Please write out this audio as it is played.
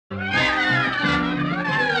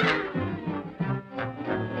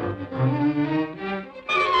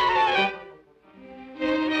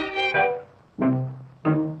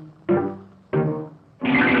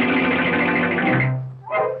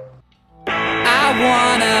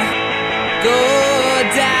wanna go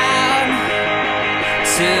down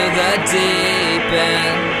to the deep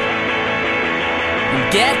end and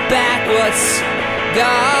get back what's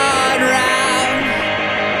gone round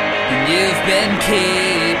and you've been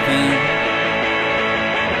keeping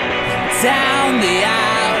down the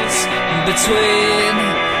aisles between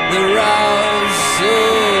the rows.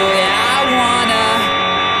 Ooh, yeah, I wanna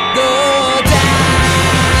go down.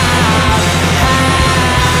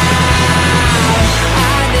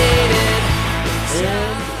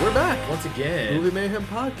 And we're back Once again. Movie Mayhem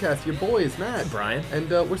Podcast. Your boys, Matt, Brian. and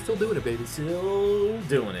we're still doing it, baby. Still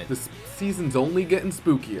doing it. This season's only getting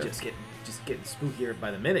spookier. Just getting spookier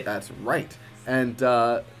by the minute. That's right. And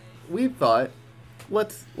we thought,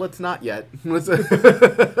 let's not yet. We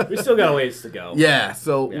still got a ways to go. Yeah.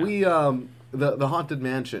 So Yeah. we the Haunted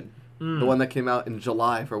Mansion, the one that came out in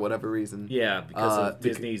July for whatever reason. Yeah, because of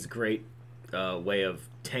Disney's great way of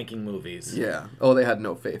tanking movies. Yeah. Oh, they had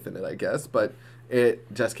no faith in it, I guess, but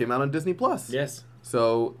it just came out on Disney Plus. Yes.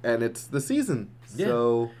 So, and it's the season. Yeah.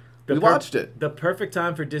 So we watched it. The perfect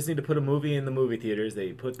time for Disney to put a movie in the movie theaters.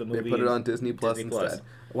 They put the movie. They put it on Disney Plus Disney instead. Plus.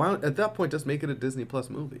 Why don't, at that point, just make it a Disney Plus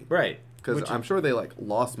movie? Right. Because I'm sure they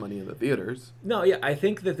lost money in the theaters. No, yeah, I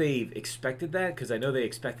think that they expected that because I know they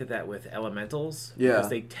expected that with Elementals. Yeah. Because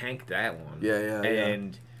they tanked that one. Yeah.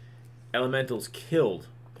 And Elementals killed.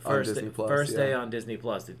 On Disney Plus, First day yeah. on Disney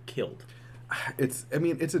Plus, it killed. It's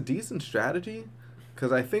a decent strategy.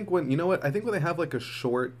 Because I think when they have like a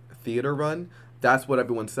short theater run, that's what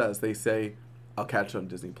everyone says. They say, I'll catch it on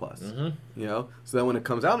Disney Plus. Mm-hmm. So then when it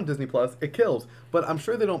comes out on Disney Plus, it kills. But I'm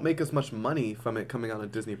sure they don't make as much money from it coming out on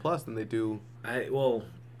Disney Plus than they do.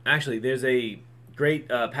 Actually, there's a great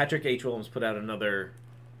Patrick H. Willems put out another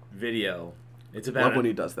video. It's about Love when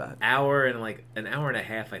he does that. an hour and a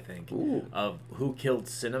half, I think, Ooh. of who killed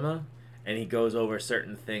cinema, and he goes over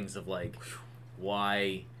certain things of like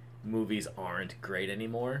why movies aren't great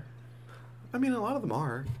anymore. I mean, a lot of them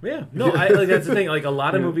are. Yeah, no, that's the thing. Like a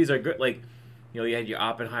lot of movies are good. Like, you had your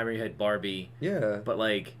Oppenheimer, you had Barbie. Yeah. But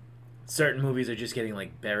like, certain movies are just getting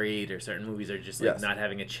like buried, or certain movies are just like Yes. not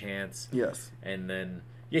having a chance. Yes. And then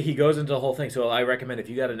he goes into the whole thing. So I recommend if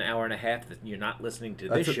you got an hour and a half that you're not listening to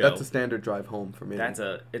this show. That's a standard drive home for me. It's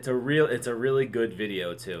a really good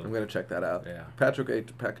video too. I'm gonna check that out. Yeah. Patrick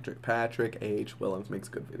H. Willems makes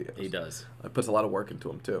good videos. He does. It puts a lot of work into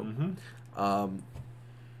them too. Mm-hmm.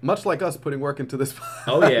 Much like us putting work into this.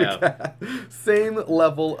 Oh yeah. Same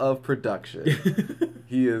level of production.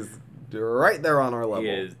 He is right there on our level. He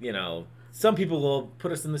is. Some people will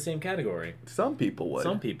put us in the same category. Some people would.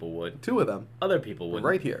 Some people would. Two of them. Other people would.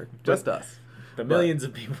 Right here. Just us. The millions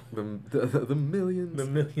of people. The millions. The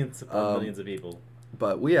millions of people.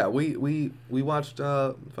 But we watched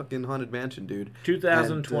fucking Haunted Mansion, dude.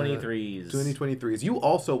 2023's. 2023's. You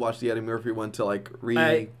also watched the Eddie Murphy one to like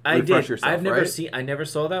I refresh did. yourself. I never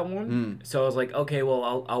saw that one. So I was like, okay,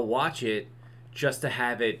 well I'll watch it just to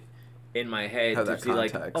have it in my head Have to that see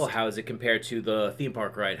like, context. oh, how is it compared to the theme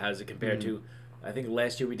park ride? How does it compare to? I think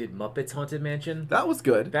last year we did Muppets Haunted Mansion. That was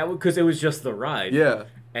good. Because it was just the ride. Yeah.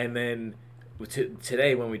 And then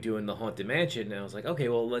today when we're doing the Haunted Mansion, I was like, okay,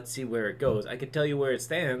 well, let's see where it goes. I could tell you where it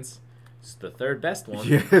stands. It's the third best one.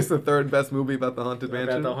 Yeah, it's the third best movie about the Haunted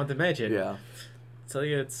Mansion. About the Haunted Mansion. Yeah. Tell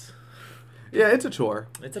you it's a chore.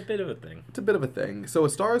 It's a bit of a thing. It's a bit of a thing. So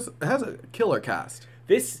it has a killer cast.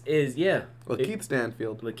 This is Lakeith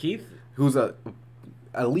Stanfield, Lakeith, who's a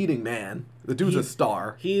leading man. The dude's a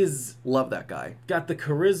star. He's Love that guy. got the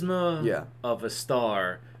charisma Yeah. of a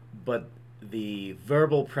star, but the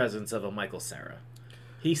verbal presence of a Michael Cera.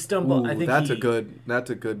 He stumbled. I think that's a good.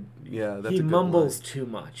 Yeah, that's a good mumbles line. too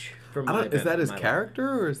much. Is that his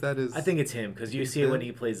character or is that his? I think it's him because you see it when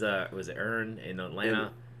he plays. Was it Ern in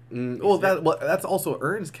Atlanta? That's also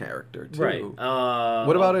Ern's character too. Right.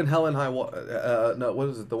 What about in Hell and High Water? No, what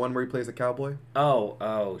is it? The one where he plays a cowboy?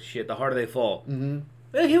 Oh shit! The Harder They Fall.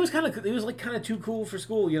 Mm-hmm. He was kind of too cool for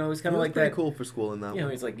school. He was kind of like that. Cool for school in that one.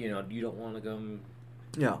 He's like, you don't want to go.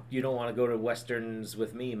 Yeah. You don't want to go to westerns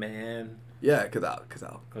with me, man. Yeah, because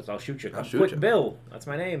I'll shoot you. I'll shoot Quick you. Bill. That's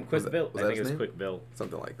my name. Quick Bill. I think it was name? Quick Bill.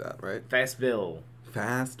 Something like that, right? Fast Bill.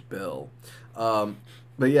 But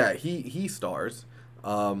yeah, he stars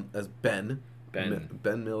as Ben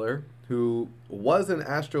Miller, who was an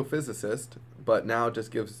astrophysicist, but now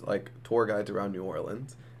just gives like tour guides around New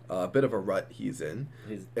Orleans. A bit of a rut he's in.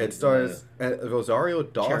 It stars Rosario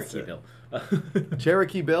Dawson.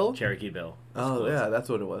 Cherokee Bill. Cherokee Bill. Oh, Close. yeah, that's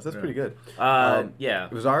what it was. That's pretty good. Yeah.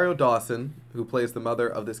 Rosario Dawson, who plays the mother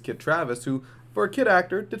of this kid Travis, who, for a kid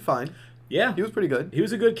actor, did fine. Yeah. He was pretty good. He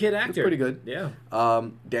was a good kid actor. He was pretty good. Yeah.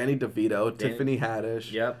 Danny DeVito, Tiffany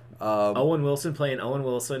Haddish. Yep. Owen Wilson playing Owen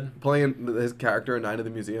Wilson. Playing his character in Night of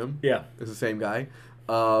the Museum. Yeah. It's the same guy.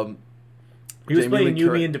 He was playing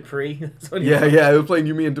Yumi and Dupree. He was playing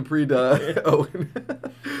Yumi and Dupree Owen.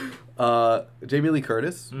 Jamie Lee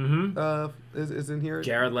Curtis is in here.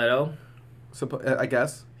 Jared Leto. I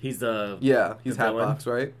guess. He's the... Yeah, he's the villain. Hatbox,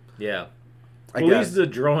 right? Yeah. I guess. At least guess. the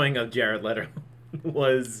drawing of Jared Leto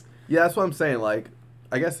was... Yeah, that's what I'm saying. Like,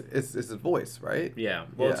 I guess it's his voice, right? Yeah.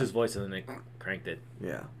 Well, it's his voice, and then they cranked it.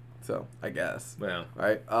 Yeah. So, I guess. Yeah.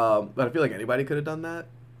 Right? But I feel like anybody could have done that.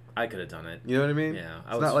 I could have done it. You know what I mean? Yeah.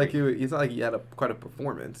 It's not like he had quite a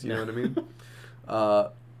performance. You know what I mean?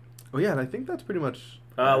 Well, yeah, and I think that's pretty much...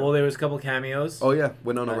 well, there was a couple cameos. Oh, yeah.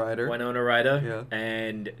 Winona Ryder. Yeah.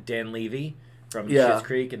 And Dan Levy from Schitt's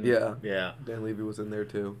Creek. And, yeah. Dan Levy was in there,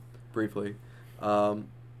 too, briefly. And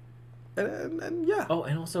yeah. Oh,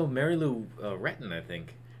 and also Mary Lou Retton, I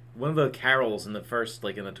think. One of the Carols in the first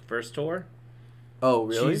tour. Oh,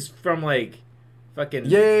 really? She's from, fucking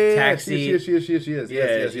Taxi. Taxi. She is.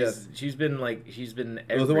 Yes. She's been everywhere.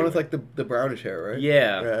 It was the one with, the brownish hair, right?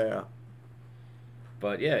 Yeah. Yeah.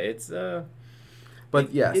 But, yeah, it's...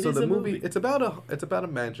 But yeah, it so is the a movie it's about a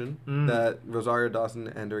mansion that Rosario Dawson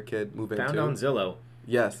and her kid move into. Found on Zillow.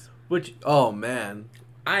 Yes. Which man.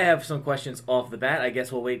 I have some questions off the bat. I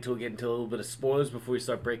guess we'll wait till we get into a little bit of spoilers before we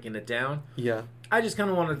start breaking it down. Yeah. I just kind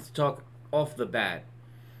of wanted to talk off the bat.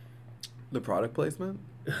 The product placement?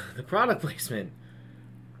 The product placement.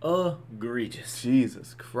 Egregious.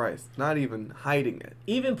 Jesus Christ. Not even hiding it.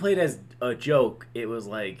 Even played as a joke, it was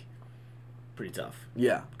pretty tough.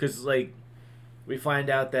 Yeah. Because we find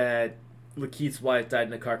out that Lakeith's wife died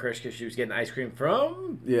in a car crash because she was getting ice cream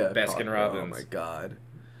from Baskin Robbins. Oh my God.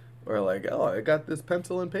 Or I got this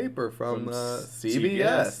pencil and paper from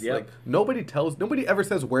CVS. Yep. Nobody ever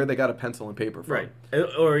says where they got a pencil and paper from. Right.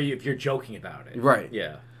 Or if you're joking about it. Right.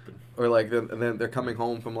 Yeah. Or and then they're coming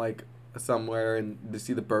home from somewhere and they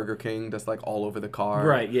see the Burger King just all over the car.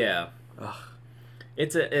 Right. Yeah. Ugh.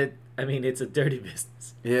 It's a dirty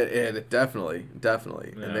business. Yeah, definitely.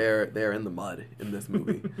 Yeah. And they're in the mud in this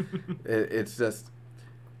movie. It's just,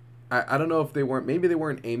 I don't know if maybe they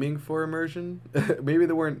weren't aiming for immersion. Maybe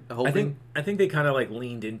they weren't hoping. I think they kind of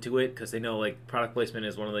leaned into it because they know product placement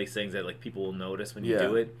is one of these things that people will notice when you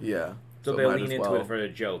do it. Yeah. So they lean into it for a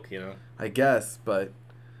joke, I guess, but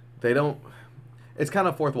they don't. It's kind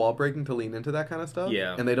of fourth wall breaking to lean into that kind of stuff.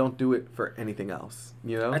 Yeah. And they don't do it for anything else,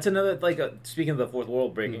 That's another, speaking of the fourth wall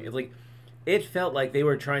breaking, it's it felt like they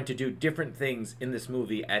were trying to do different things in this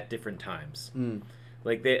movie at different times.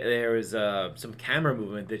 There was some camera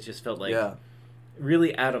movement that just felt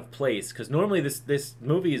really out of place. Because normally this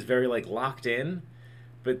movie is very, locked in.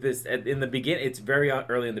 But in the beginning, it's very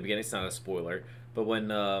early in the beginning. It's not a spoiler. But when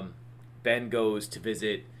Ben goes to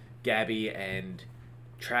visit Gabby and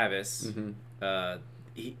Travis...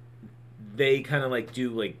 they kind of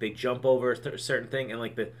do they jump over a certain thing and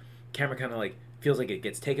the camera kind of feels like it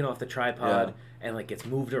gets taken off the tripod and gets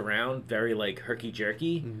moved around very herky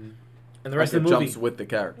jerky, and the rest of the movie jumps with the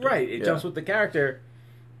character. Right, it jumps with the character,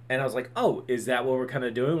 and I was like, oh, is that what we're kind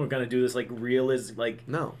of doing? We're gonna do this real is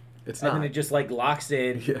no, it's and not. then it just locks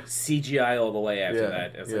in CGI all the way after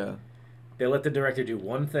that. It's they let the director do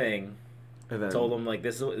one thing, and then told him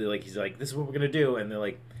this is he's this is what we're gonna do, and they're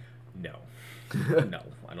like, no. No,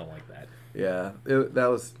 I don't like that. Yeah, that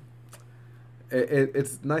was.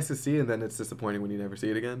 It's nice to see, and then it's disappointing when you never see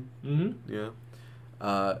it again. Mm-hmm. Yeah,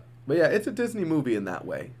 but yeah, it's a Disney movie in that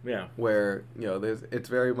way. Yeah, where it's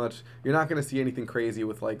very much you're not going to see anything crazy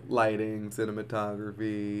with lighting,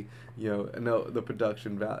 cinematography. No, the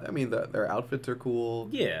production value. I mean, their outfits are cool.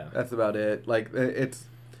 Yeah, that's about it. It's.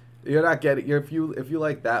 You're not getting if you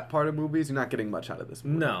like that part of movies, you're not getting much out of this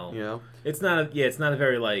movie. No, it's not. It's not a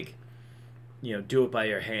very do it by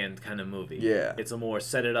your hand kind of movie. Yeah. It's a more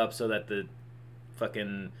set it up so that the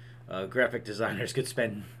fucking graphic designers could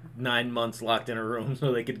spend 9 months locked in a room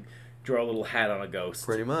so they could draw a little hat on a ghost.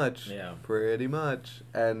 Pretty much. Yeah. Pretty much.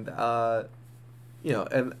 And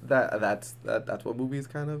and that's what movies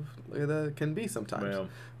kind of can be sometimes. Yeah.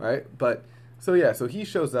 Right? But so he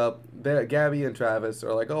shows up. Gabby and Travis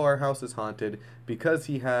are oh, our house is haunted because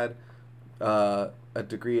he had a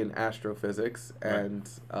degree in astrophysics and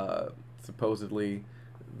supposedly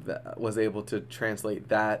was able to translate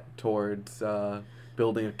that towards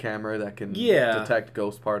building a camera that can detect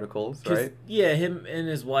ghost particles, right? Yeah, him and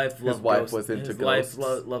his wife loved ghosts. Was into his ghosts.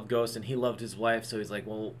 wife loved ghosts, and he loved his wife, so he's like,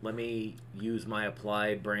 well, let me use my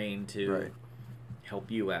applied brain to help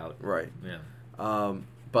you out. Right. Yeah.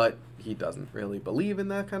 But he doesn't really believe in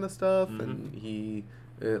that kind of stuff, and he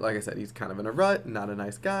like I said, he's kind of in a rut, not a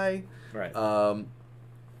nice guy. Right.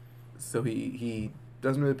 So he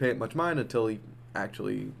doesn't really pay it much mind until he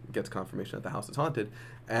actually gets confirmation that the house is haunted.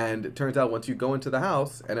 And it turns out once you go into the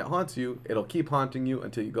house and it haunts you, it'll keep haunting you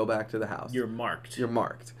until you go back to the house. You're marked. You're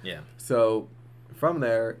marked. Yeah. So from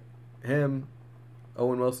there, Owen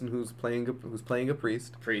Wilson, who's playing a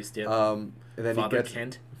priest. Yeah. And then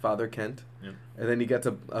Father Kent. Yep. And then he gets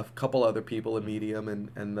a couple other people, a medium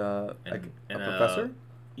and a professor.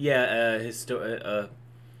 Yeah,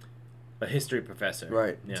 a history professor.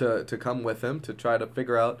 Right. Yeah. To come with him to try to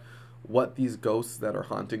figure out what these ghosts that are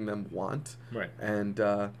haunting them want. Right. And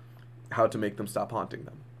how to make them stop haunting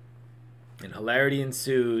them. And hilarity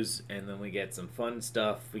ensues, and then we get some fun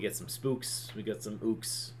stuff. We get some spooks. We get some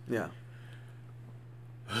ooks. Yeah.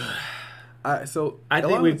 I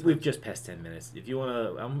think we've just passed 10 minutes. If you want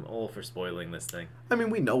to, I'm all for spoiling this thing. I mean,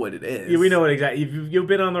 we know what it is. Yeah, we know what exactly. You've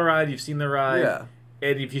been on the ride. You've seen the ride. Yeah.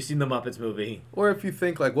 And if you've seen the Muppets movie. Or if you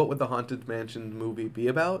think, like, what would the Haunted Mansion movie be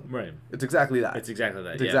about? Right. It's exactly that. It's exactly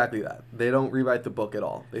that, exactly that. They don't rewrite the book at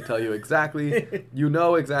all. They tell you exactly, you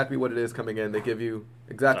know exactly what it is coming in. They give you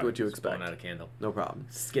exactly what you expect. Blowing out a candle. No problem.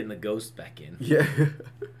 Just getting the ghost back in. Yeah.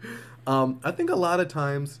 I think a lot of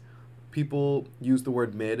times people use the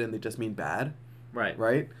word mid and they just mean bad. Right.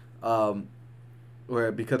 Right?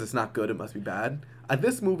 Where because it's not good, it must be bad.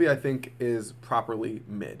 This movie, I think, is properly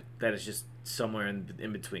mid. That is just somewhere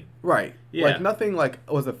in between. Right. Yeah. Like, nothing, like,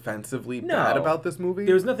 was offensively bad about this movie.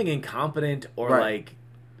 There was nothing incompetent or, like,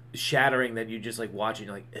 shattering that you just, like, watch and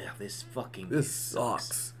you're like, ugh, this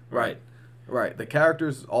sucks. Right. Right. The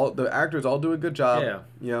actors all do a good job. Yeah.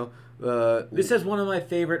 You know, this has one of my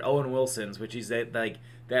favorite Owen Wilsons, which is that, like,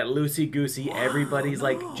 that loosey-goosey, everybody's,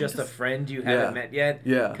 like, just a friend you haven't met yet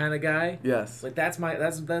kind of guy. Yes. Like, that's the Owen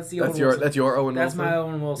Wilson. That's your Owen Wilson? That's my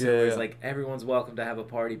Owen Wilson, Yeah, where it's like, everyone's welcome to have a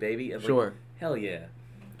party, baby. And sure. Like, hell yeah.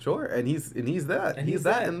 Sure, and he's that. And he's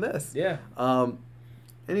that in this. Yeah. And,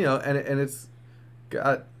 you know, and it's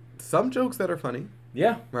got some jokes that are funny.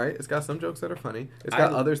 Yeah. Right? It's got some jokes that are funny. It's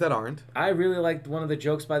got others that aren't. I really liked one of the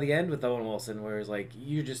jokes by the end with Owen Wilson where it's like,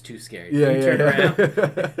 you're just too scared. Yeah, you turn around.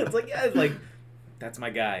 It's like, that's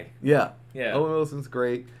my guy. Yeah. Yeah. Owen Wilson's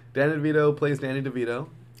great. Danny DeVito plays Danny DeVito.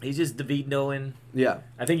 He's just DeVitoing. Yeah.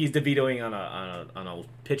 I think he's DeVitoing on a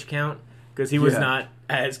pitch count because he was not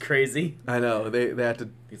as crazy. I know. They had to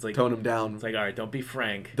tone him down. It's like, all right, don't be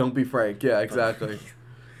Frank. Don't be Frank. Yeah, exactly.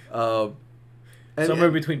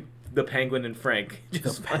 Somewhere between the Penguin and Frank.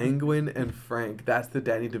 The Penguin and Frank. That's the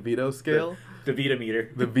Danny DeVito scale? The Vita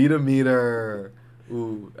meter. The Vita meter.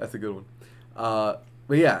 Ooh, that's a good one.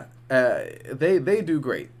 But yeah, they do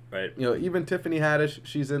great. Right. You know, even Tiffany Haddish,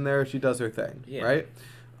 she's in there. She does her thing. Yeah. Right?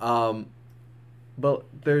 But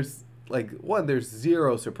there's, there's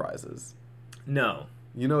zero surprises. No.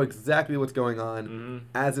 You know exactly what's going on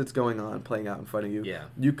as it's going on, playing out in front of you. Yeah.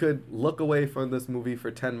 You could look away from this movie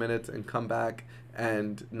for 10 minutes and come back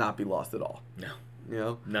and not be lost at all. No. You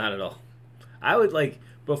know? Not at all. I would,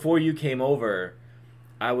 before you came over,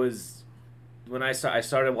 when I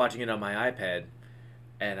started watching it on my iPad,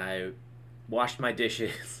 and I washed my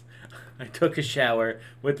dishes, I took a shower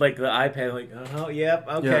with, the iPad, oh, yep,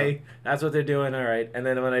 okay, yeah. That's what they're doing, all right. And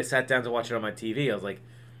then when I sat down to watch it on my TV, I was like,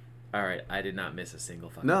 all right, I did not miss a single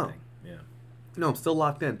fucking thing. Yeah. No, I'm still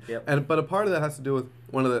locked in. Yep. But a part of that has to do with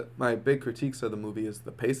one of my big critiques of the movie is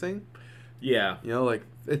the pacing. Yeah. You know,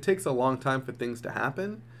 it takes a long time for things to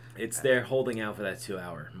happen. It's there holding out for that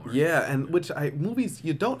 2-hour mark. Yeah, and movies,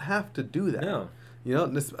 you don't have to do that. No. You know,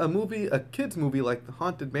 a kid's movie like The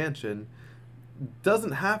Haunted Mansion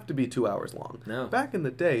doesn't have to be 2 hours long. No. Back in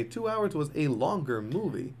the day, 2 hours was a longer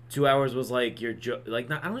movie. 2 hours was I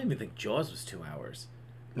don't even think Jaws was 2 hours.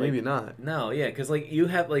 Maybe not. No, yeah, because you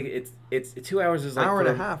have it's 2 hours is hour and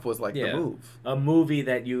a half was the move. A movie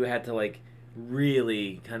that you had to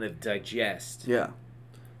really kind of digest. Yeah,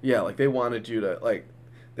 yeah, they wanted you to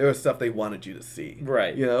there was stuff they wanted you to see.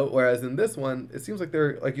 Right. You know, whereas in this one, it seems like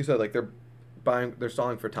they're you said they're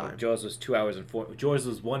stalling for time. Jaws was 2 hours and 4. Jaws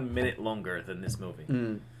was 1 minute longer than this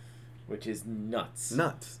movie, which is nuts.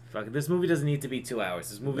 Nuts. Fuck, this movie doesn't need to be 2 hours.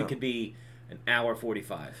 This movie could be an hour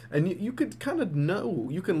 45. And you could kind of know.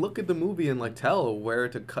 You can look at the movie and tell where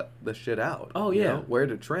to cut the shit out. Oh yeah. You know, where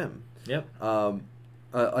to trim. Yep.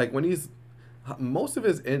 When he's most of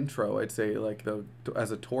his intro, I'd say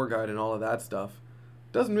as a tour guide and all of that stuff,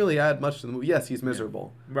 doesn't really add much to the movie. Yes, he's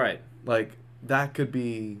miserable. Right. That could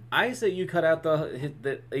be. I say you cut out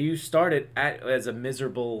you start it as a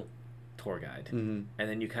miserable tour guide, and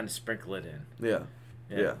then you kind of sprinkle it in.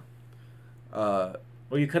 Yeah.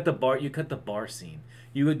 Well, you cut the bar scene.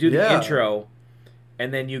 You would do the intro,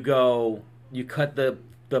 and then you cut the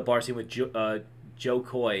bar scene with Joe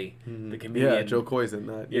Coy, the comedian. Yeah, Joe Coy's in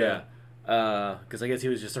that. Yeah. Because I guess he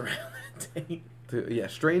was just around that day. Yeah,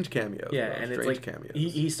 strange cameos. Yeah, bro. and strange it's like cameos.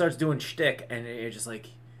 he starts doing shtick, and you're just like,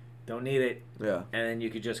 don't need it. Yeah. And then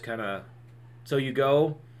you could just kind of, so you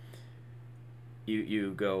go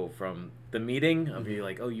from the meeting of you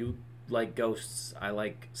like, oh, you like ghosts, I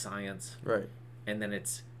like science, right? And then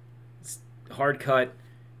it's hard cut.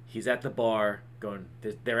 He's at the bar going,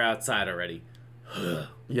 they're outside already.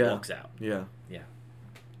 Yeah. Walks out. Yeah. Yeah.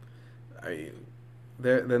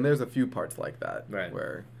 There's a few parts like that, right?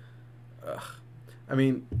 Where, I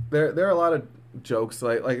mean, there are a lot of jokes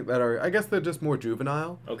like that are, I guess they're just more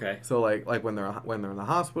juvenile. Okay. So like when they're in the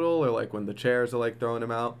hospital, or like when the chairs are like throwing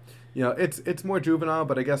him out, you know, it's more juvenile.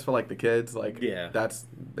 But I guess for like the kids, like that's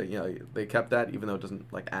they kept that, even though it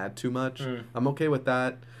doesn't like add too much. I'm okay with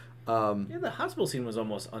that. The hospital scene was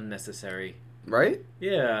almost unnecessary. Right?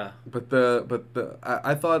 Yeah. But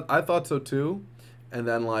I thought so too. And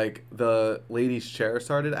then, like, the lady's chair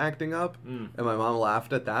started acting up, and my mom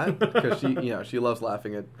laughed at that, because she loves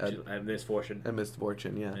laughing at misfortune. At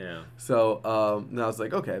misfortune, yeah. Yeah. So, and I was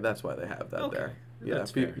like, okay, that's why they have that there. Yeah,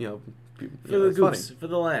 that's fair. For the goofs, funny. For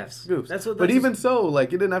the laughs. Goofs. That's what. But even so,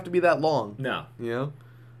 like, it didn't have to be that long. No. You know?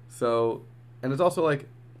 So, and it's also like,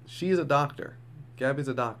 she's a doctor. Gabby's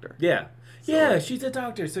a doctor. Yeah. So, yeah, she's a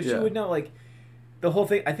doctor, so she would know, like... The whole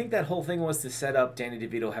thing, I think that whole thing was to set up Danny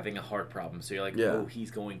DeVito having a heart problem. So you're like, oh,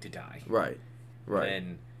 he's going to die. Right.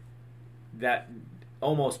 And that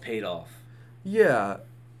almost paid off. Yeah.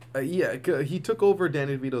 He took over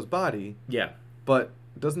Danny DeVito's body. Yeah. But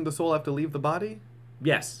doesn't the soul have to leave the body?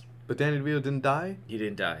 Yes. But Danny DeVito didn't die? He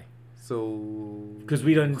didn't die. So... Because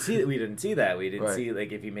we didn't see that. We didn't see,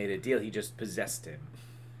 like, if he made a deal, he just possessed him.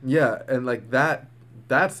 Yeah, and, like,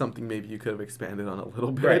 that's something maybe you could have expanded on a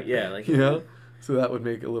little bit. Right, yeah. Like, you know? So that would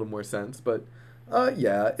make a little more sense. But, but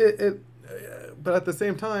at the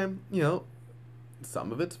same time, you know,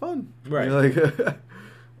 some of it's fun. Right. You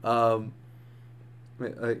know,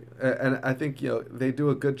 like, and I think, you know, they do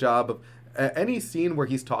a good job of any scene where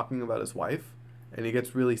he's talking about his wife and he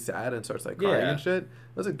gets really sad and starts, like, crying and shit. I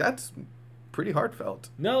was like, that's pretty heartfelt.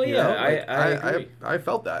 No, yeah, you know? Like, I agree. I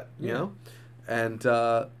felt that, you know?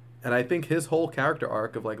 And I think his whole character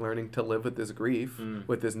arc of, like, learning to live with this grief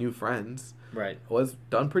with his new friends was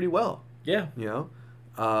done pretty well. Yeah. You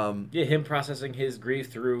know? Him processing his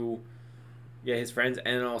grief through his friends,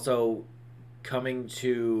 and also coming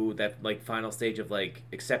to that, like, final stage of, like,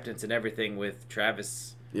 acceptance and everything with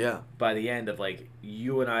Travis. Yeah. By the end of, like,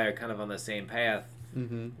 you and I are kind of on the same path.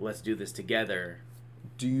 Mm-hmm. Let's do this together.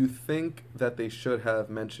 Do you think that they should have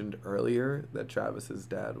mentioned earlier that Travis's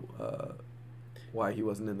dad... why he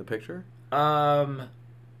wasn't in the picture?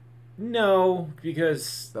 No,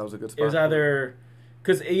 because that was a good spot. It was either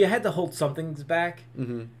because you had to hold something's back.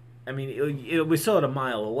 Mm-hmm. I mean, we saw it a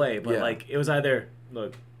mile away, but like it was either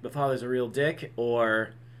look, the father's a real dick,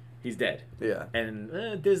 or he's dead. Yeah.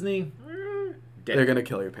 And Disney, dead. They're gonna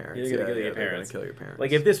kill your parents. They're gonna kill your parents. They're gonna kill your parents.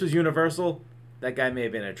 Like if this was Universal, that guy may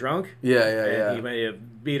have been a drunk. Yeah. He may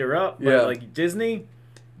have beat her up. But like Disney,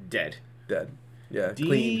 dead. Yeah, D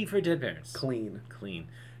clean. For dead parents. Clean.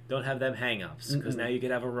 Don't have them hang-ups, because now you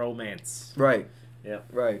could have a romance. Right. Yeah.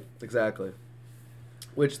 Right. Exactly.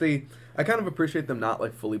 Which I kind of appreciate them not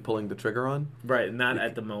like fully pulling the trigger on. Right. Not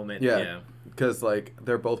at the moment. Yeah. Because like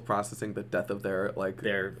they're both processing the death of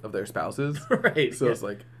their spouses. Right. So it's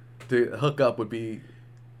like to hook up would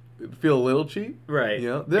feel a little cheap. Right. You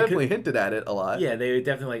know, they definitely hinted at it a lot. Yeah, they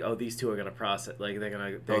definitely like, oh, these two are gonna process. Like they're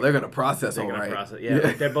gonna process. They're all gonna right. process. Yeah.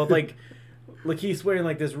 Like, they're both like. Like he's wearing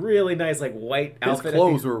like this really nice like white outfit. His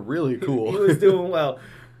clothes were really cool. He was doing well,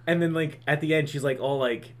 and then like at the end she's like all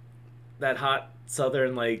like that hot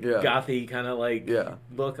southern like gothy kind of like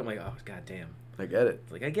look. I'm like, oh goddamn. I get it.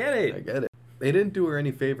 Like I get it. They didn't do her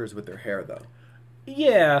any favors with their hair though.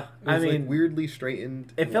 Yeah, I mean, like weirdly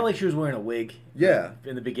straightened. It felt like she was wearing a wig. Yeah.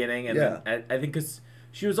 In the beginning, and then I think because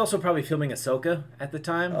she was also probably filming Ahsoka at the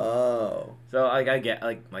time. Oh. So I get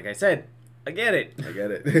like I said. I get it. Get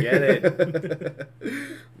it.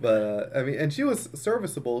 But, I mean, and she was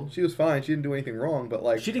serviceable. She was fine. She didn't do anything wrong, but,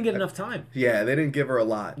 like... She didn't get enough time. Yeah, they didn't give her a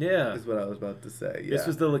lot. Yeah. Is what I was about to say. Yeah. This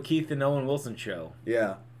was the Lakeith and Owen Wilson show.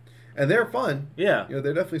 Yeah. And they're fun. Yeah. You know,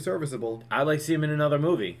 they're definitely serviceable. I'd like to see him in another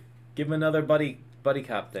movie. Give him another buddy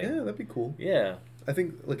cop thing. Yeah, that'd be cool. Yeah. I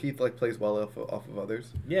think Lakeith, like, plays well off of others.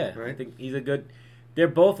 Yeah. Right? I think he's a good... They're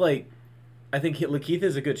both, like... I think Lakeith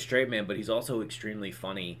is a good straight man, but he's also extremely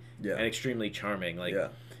funny and extremely charming. Like,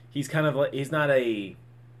 he's kind of like, he's not a,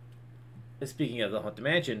 speaking of the Haunted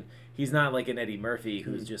Mansion, he's not like an Eddie Murphy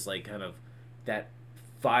who's just like kind of that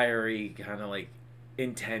fiery, kind of like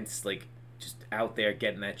intense, like just out there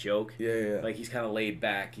getting that joke. Yeah. Like he's kind of laid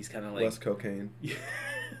back. He's kind of like less cocaine.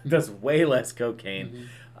 does way less cocaine.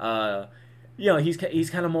 He's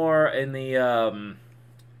kind of more in the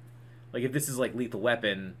like if this is like Lethal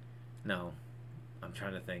Weapon. No, I'm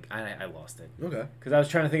trying to think. I lost it. Okay. Because I was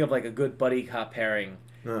trying to think of like a good buddy cop pairing.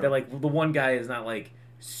 That like the one guy is not like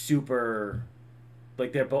super.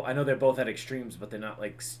 Like they're both. I know they're both at extremes, but they're not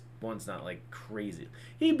like. One's not like crazy.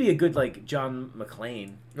 He'd be a good like John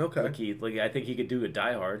McClane. Okay. Keith. Like I think he could do a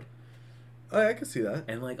Die Hard. I can see that.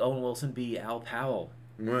 And like Owen Wilson be Al Powell.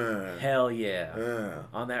 Hell yeah.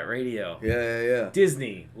 On that radio. Yeah.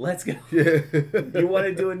 Disney, let's go. Yeah. You want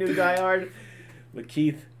to do a new Die Hard with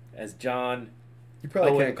Keith as John? You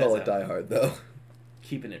probably can't call it Die Hard though.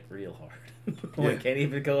 Keeping it real hard. I can't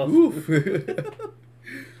even go. Oof.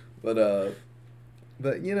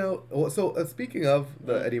 But you know, so speaking of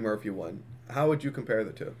the Eddie Murphy one, how would you compare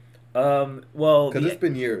the two? Well, because it's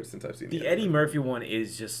been years since I've seen the Eddie Murphy one.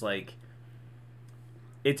 Is just like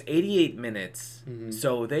it's 88 minutes,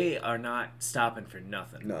 so they are not stopping for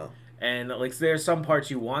nothing. No, and like there's some parts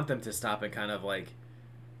you want them to stop and kind of like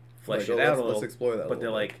flesh it out a little. Let's explore that. But they're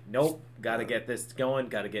like, nope, got to get this going.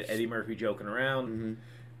 Got to get Eddie Murphy joking around.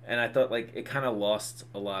 And I thought like it kind of lost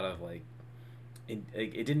a lot of like.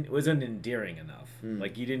 It wasn't endearing enough.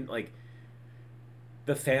 Like you didn't like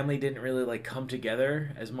the family didn't really like come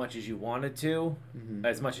together as much as you wanted to,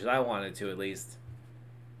 as much as I wanted to at least.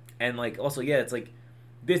 And like also it's like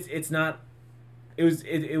this it's not it was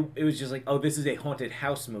just like, oh, this is a haunted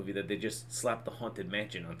house movie that they just slapped the haunted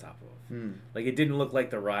mansion on top of. Like it didn't look like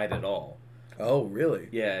the ride at all. Oh, really?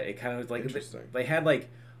 Yeah, it kind of was like interesting. They had like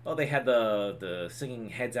they had the singing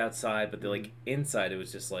heads outside, but they're like inside it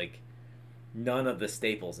was just like none of the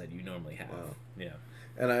staples that you normally have. Wow. Yeah.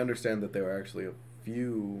 And I understand that there were actually a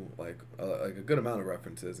few, like a good amount of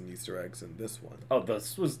references and Easter eggs in this one. Oh,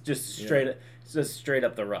 this was just straight up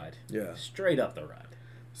the ride. Yeah. Straight up the ride.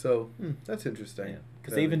 So, that's interesting. Yeah.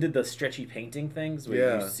 Because they even did the stretchy painting things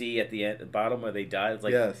where you see at the bottom where they died. It's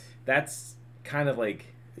like, that's kind of like...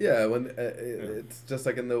 Yeah, when it's just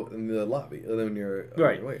like in the lobby. When you're...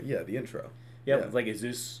 Right. Yeah, the intro. Yep. Yeah. Like, is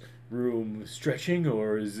this room stretching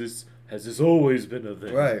or has this always been a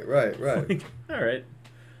thing? Right. Like, all right.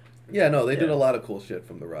 Yeah, no, they did a lot of cool shit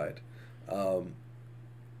from the ride. I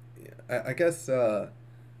guess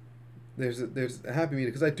there's a happy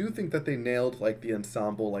medium because I do think that they nailed like the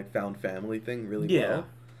ensemble like found family thing really well.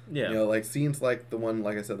 Yeah. You know, like scenes like the one,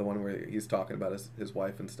 like I said, the one where he's talking about his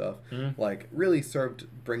wife and stuff, like really served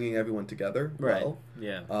bringing everyone together well.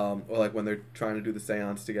 Yeah. Or like when they're trying to do the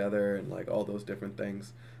seance together and like all those different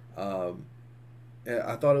things. I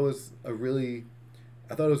thought it was really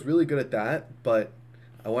good at that, but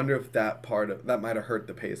I wonder if that might have hurt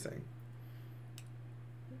the pacing.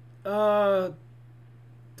 I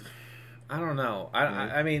don't know.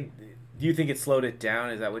 I mean, do you think it slowed it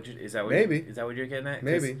down? Is that what you're getting at?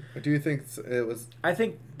 Maybe. Or do you think it was? I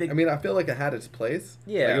think. I feel like it had its place.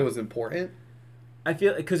 Yeah. Like it was important. I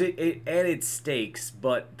feel because it added stakes,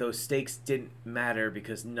 but those stakes didn't matter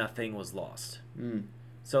because nothing was lost.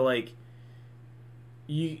 So like.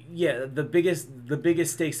 The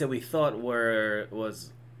biggest stakes that we thought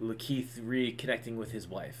was Lakeith reconnecting with his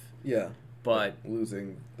wife. Yeah. But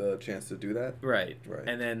losing the chance to do that. Right.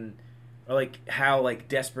 And then, or like how like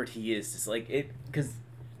desperate he is, just like it because.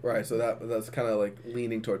 Right. So that's kind of like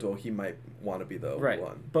leaning towards he might want to be the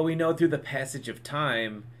one. But we know through the passage of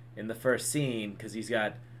time in the first scene because he's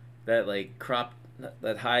got that like crop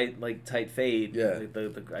that high like tight fade. Yeah.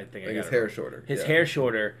 I think his hair shorter. His hair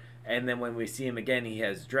shorter. And then when we see him again, he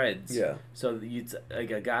has dreads. Yeah. So I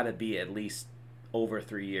gotta be at least over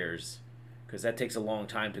 3 years, because that takes a long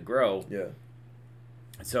time to grow. Yeah.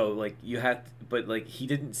 So like but like he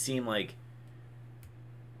didn't seem like.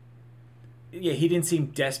 Yeah, he didn't seem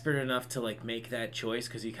desperate enough to like make that choice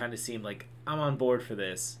because he kind of seemed like I'm on board for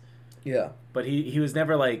this. Yeah. But he was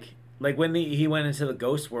never like when he went into the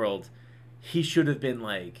ghost world, he should have been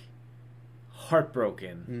like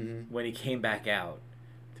heartbroken when he came back out.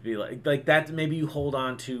 Be like that, maybe you hold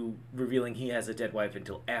on to revealing he has a dead wife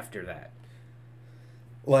until after that.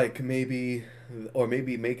 Like maybe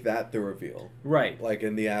make that the reveal. Right. Like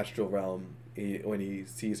in the astral realm, when he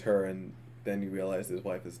sees her and then you realize his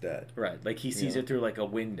wife is dead. Right. Like he sees it through like a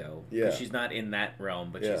window. Yeah. She's not in that realm,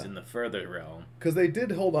 but she's in the further realm. Because they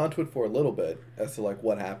did hold on to it for a little bit as to like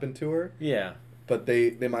what happened to her. Yeah. But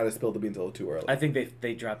they might have spilled the beans a little too early. I think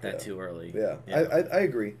they dropped that too early. Yeah. I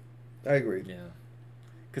agree. Yeah.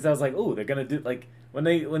 Because I was like, ooh, they're gonna do like when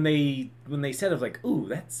they said of like, ooh,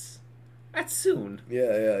 that's That's soon. Yeah.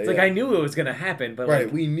 It's like I knew it was gonna happen, but right,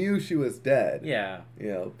 like, we knew she was dead. yeah. You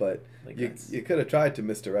know, but Like you could have tried to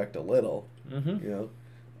misdirect a little. Mm-hmm. You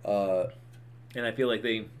know, and I feel like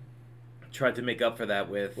they tried to make up for that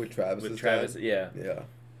with Travis. Travis, yeah. Yeah.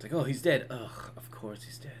 It's like, oh, he's dead. Ugh, of course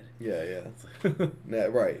he's dead. Yeah. Yeah,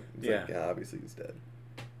 right. It's Yeah. like, yeah, obviously he's dead.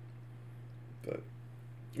 But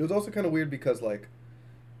it was also kind of weird because, like,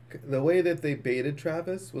 the way that they baited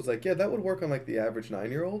Travis was like, yeah, that would work on, like, the average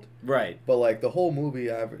 9-year-old. Right. But, like, the whole movie,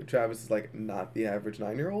 Travis is, like, not the average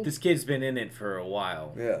 9-year-old. This kid's been in it for a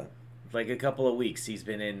while. Yeah. Like a couple of weeks, he's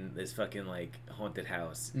been in this fucking, like, haunted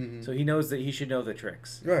house. Mm-hmm. So he knows that he should know the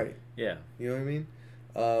tricks. Right. Yeah. You know what I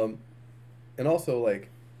mean? And also, like,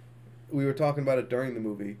 we were talking about it during the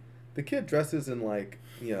movie. The kid dresses in, like,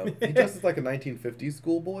 you know, he dresses like a 1950s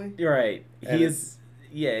schoolboy. You're right. And He is...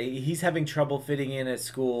 Yeah, he's having trouble fitting in at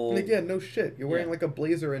school. Like, yeah, no shit. You're wearing, like, a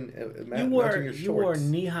blazer and matching your shorts. You wore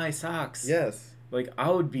knee-high socks. Yes. Like,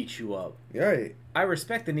 I would beat you up. Right. I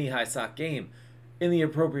respect the knee-high sock game in the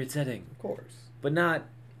appropriate setting. Of course. But not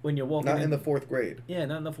when you're walking Not in the 4th grade. Yeah,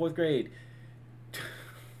 not in the 4th grade.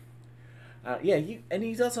 And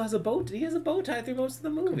he also has a bow. He has a bow tie through most of the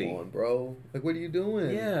movie. Come on, bro. Like, what are you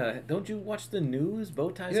doing? Yeah, don't you watch the news? Bow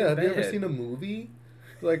ties. Yeah, are have bad. you ever seen a movie?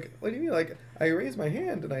 Like, what do you mean? Like, I raise my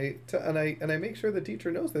hand and I make sure the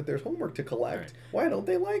teacher knows that there's homework to collect. Right. Why don't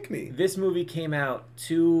they like me? This movie came out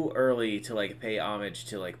too early to like pay homage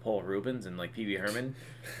to like Paul Rubens and like Pee Wee Herman,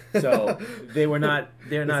 so they're not.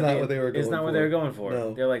 It's not what they were going It's not for. what they were going for.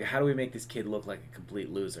 No. They're like, how do we make this kid look like a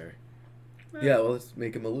complete loser? Yeah, well, let's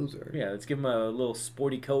make him a loser. Yeah, let's give him a little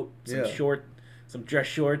sporty coat, some Yeah. some dress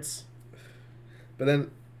shorts. But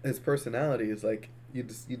then his personality is like, he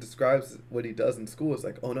describes what he does in school as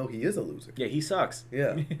like, oh no, he is a loser. Yeah, he sucks.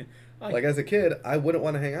 Yeah. Like, as a kid, I wouldn't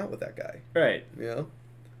want to hang out with that guy. Right. You know?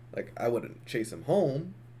 Like, I wouldn't chase him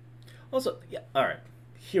home. Also, yeah, all right,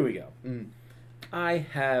 here we go. Mm. I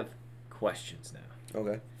have questions now.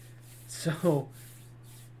 Okay. So,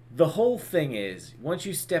 the whole thing is, once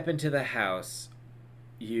you step into the house,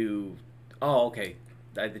 Oh, okay.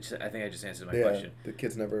 I think I just answered my question. The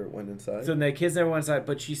kids never went inside. So the kids never went inside,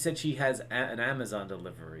 but she said she has an Amazon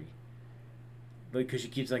delivery. Because she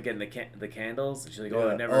keeps on getting the candles. She's like,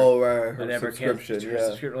 right. Her I never subscription.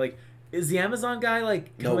 subscription. Like, is the Amazon guy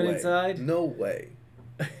like coming inside? No way.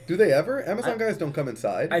 Do they ever? Amazon guys don't come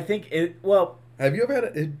inside. I think it. Well, have you ever had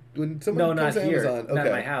it when someone comes to here, Amazon? Okay. not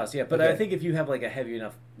at my house. Yeah, but Okay. I think if you have like a heavy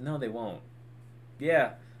enough, no, they won't.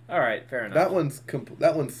 Yeah. All right, fair enough. That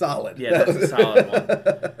one's solid. Yeah, that's a solid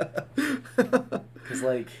one. Because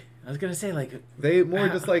like I was gonna say, like they more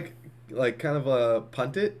just like kind of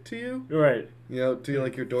punt it to you, right? You know, to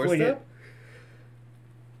like your doorstep.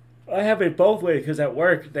 I have it both ways because at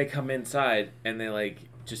work they come inside and they like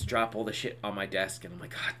just drop all the shit on my desk and I'm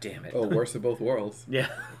like, God damn it! Oh, worst of both worlds. Yeah,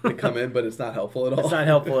 they come in, but it's not helpful at all. It's not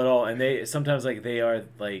helpful at all, and they sometimes like they are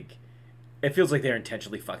like. It feels like they're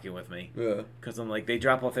intentionally fucking with me. Yeah. Because I'm like, they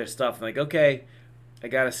drop off their stuff. I'm like, okay, I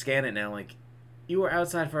gotta scan it now. Like, you were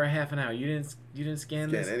outside for a half an hour. You didn't scan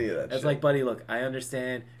this? Any of that It's shit. like, buddy, look, I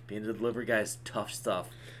understand being a delivery guy is tough stuff.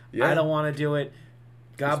 Yeah. I don't want to do it.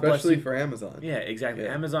 God Especially bless you. for Amazon. Yeah, exactly.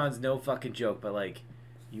 Yeah. Amazon's no fucking joke, but like,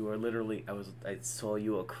 you were literally, I saw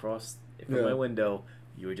you across from my window.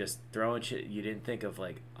 You were just throwing shit. You didn't think of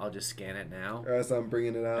like, I'll just scan it now. As I'm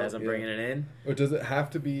bringing it out. As I'm bringing it in. Or does it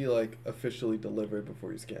have to be like officially delivered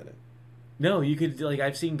before you scan it? No, you could like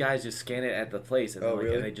I've seen guys just scan it at the place and,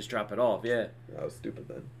 really? And they just drop it off. Yeah. I was stupid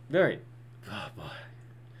then. Very. Oh boy.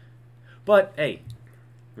 But hey,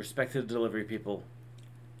 respect to the delivery people.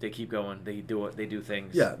 They keep going. They do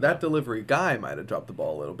things. Yeah, that delivery guy might have dropped the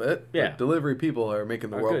ball a little bit. Yeah. But delivery people are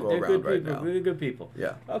making the world go They're around good right people. now. Really good people.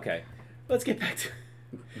 Yeah. Okay. Let's get back to.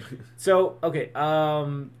 So okay,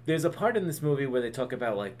 there's a part in this movie where they talk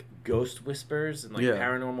about like ghost whispers and like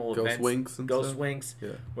paranormal ghost events, winks and ghost stuff. winks,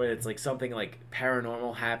 where it's like something like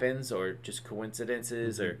paranormal happens or just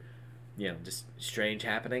coincidences or just strange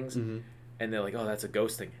happenings, and they're like, oh, that's a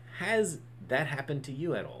ghost thing. Has that happened to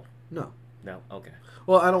you at all? No. No. Okay.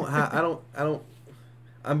 Well, I don't.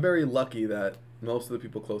 I'm very lucky that most of the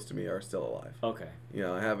people close to me are still alive. Okay.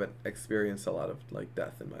 I haven't experienced a lot of like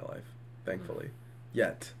death in my life, thankfully.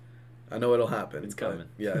 Yet, I know it'll happen. It's coming.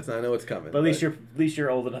 Yes, I know it's coming. But at least you're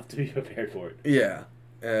old enough to be prepared for it. Yeah,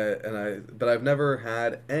 but I've never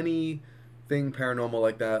had anything paranormal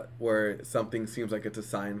like that where something seems like it's a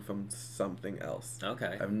sign from something else.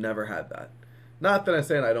 Okay. I've never had that. Not that I'm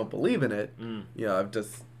saying I don't believe in it. I've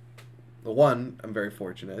just one, I'm very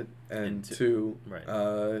fortunate, and two,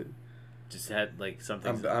 right. Just had like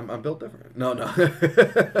something. I'm built different. No.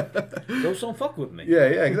 Ghosts don't fuck with me. Yeah,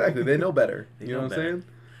 exactly. They know better. You know what I'm saying?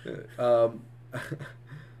 um,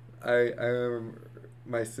 I remember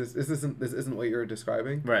my sister. This isn't what you're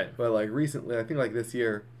describing, Right. But like recently, I think like this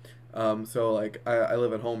year. So like I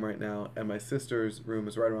live at home right now, and my sister's room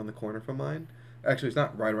is right around the corner from mine. Actually, it's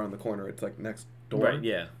not right around the corner. It's like next door. Right.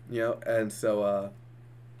 Yeah. You know, and so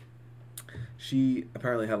she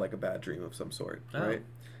apparently had like a bad dream of some sort, right?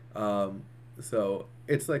 So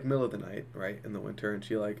it's like middle of the night, right, in the winter, and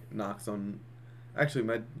she like knocks on.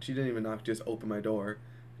 Actually, she didn't even knock; just opened my door.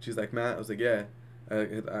 She's like, "Matt," I was like, "Yeah."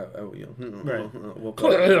 Right. Woke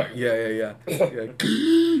up. Yeah.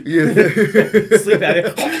 Sleep at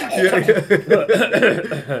it.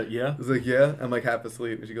 Yeah. I was like, "Yeah." I'm like half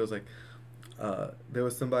asleep, and she goes like, "There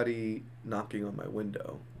was somebody knocking on my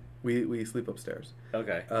window. We sleep upstairs."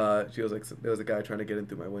 Okay. She was like, "There was a guy trying to get in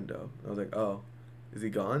through my window." I was like, "Oh, is he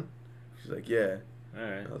gone?" She's like, "Yeah." All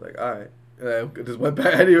right. I was like, "All right." And I just went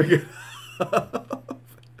back. I didn't even get up.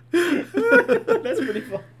 That's pretty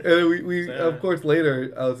fun. And we of course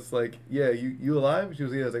later I was just like, "Yeah, you alive?" She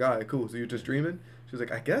was, "Yeah." I was like, "All right, cool. So you're just dreaming?" She was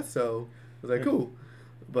like, "I guess so." I was like, "Cool."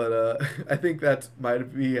 But I think that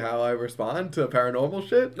might be how I respond to paranormal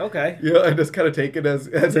shit. Okay. Yeah, I just kind of take it as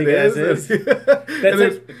it is. You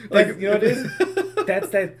know what it is?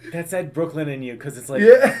 That's that Brooklyn in you, because it's like,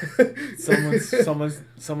 yeah.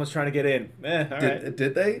 someone's trying to get in. All right.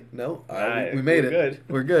 Did they? No. Alright, we made we're it. good.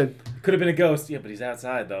 We're good. Could have been a ghost. Yeah, but he's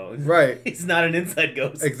outside though. Right. He's not an inside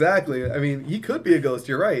ghost. Exactly. I mean, he could be a ghost.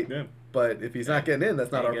 You're right. Yeah. But if he's not getting in,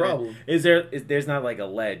 that's not our problem. There's not like a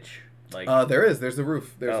ledge? Like, there is. There's a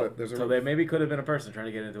roof. There's a so roof. there maybe could have been a person trying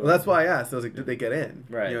to get into it. Well, that's why I asked. I was like, did they get in?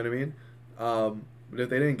 Right. You know what I mean? But if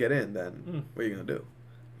they didn't get in, then what are you gonna do?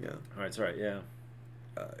 Yeah. All right. That's right. Yeah.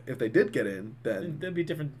 If they did get in, then That'd be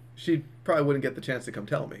different. she probably wouldn't get the chance to come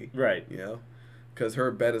tell me. Right. You know, because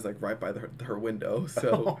her bed is like right by her window.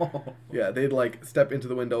 So yeah, they'd like step into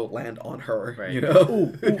the window, land on her. Right. You know.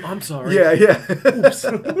 Ooh, I'm sorry. Yeah. Oops.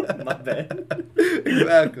 My bad.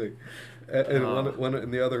 Exactly. And one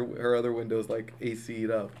and the other, her other window is like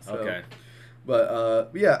AC'd up. So. Okay.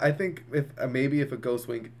 But yeah, I think if maybe if a ghost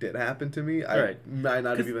wink did happen to me, I might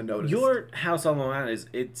not have even noticed. Your house on Long Island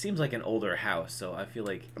it seems like an older house, so I feel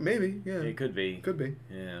like maybe it could be. Could be.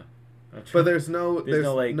 Yeah. But there's no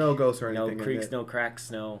like no ghosts or anything. No creaks, no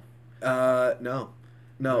cracks, no. No.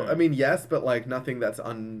 Yeah. I mean yes, but like nothing that's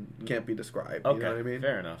can't be described. Okay. You know what I mean?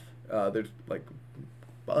 Fair enough. There's like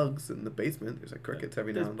bugs in the basement. There's like crickets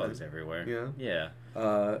every now and then. There's bugs everywhere. Yeah.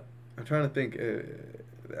 Yeah. I'm trying to think.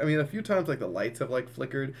 I mean, a few times like the lights have like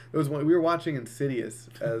flickered. There was one we were watching Insidious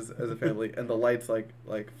as a family, and the lights like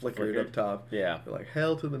flickered up top. Yeah. We're like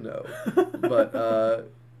hell to the no, but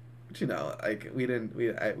you know, like we didn't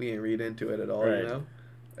read into it at all. Right. You know,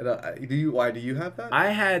 and, why do you have that?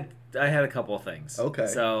 I had a couple of things. Okay.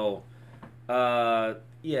 So,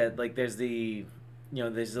 yeah, like there's the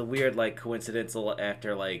weird like coincidental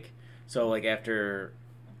after after.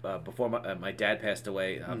 Before my dad passed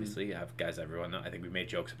away, obviously, I have guys everyone know. I think we made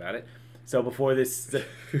jokes about it. So before this,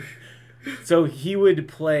 so he would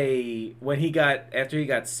play after he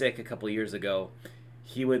got sick a couple of years ago.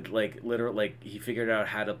 He would literally he figured out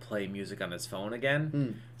how to play music on his phone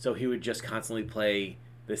again. So he would just constantly play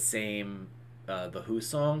the same the Who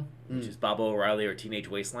song, which is Bob O'Reilly or Teenage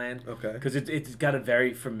Wasteland. Okay. Because it's got a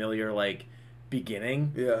very familiar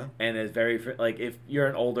beginning. Yeah. And it's very if you're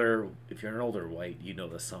an older white, you know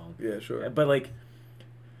the song. Yeah, sure. But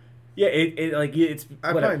it's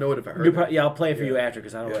I probably know it if I heard it. Yeah, I'll play it for you after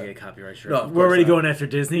because I don't want to get copyright strike. No, we're already going after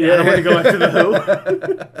Disney. Yeah. I don't want to go after the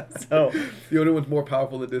Who. So the only one's more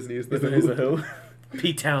powerful than Disney is the Who.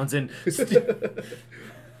 Pete Townsend.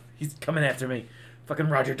 He's coming after me. Fucking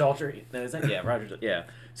Roger Daltrey. No, is that? Yeah, Roger. Yeah.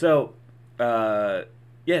 So,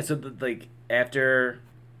 yeah. So after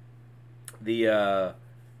the,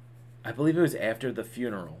 I believe it was after the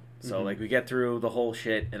funeral. So we get through the whole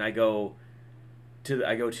shit, and I go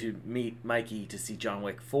to meet Mikey to see John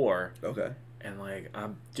Wick 4. Okay. And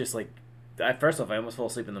I'm just first off, I almost fell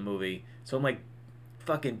asleep in the movie, so I'm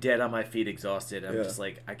fucking dead on my feet, exhausted. I'm just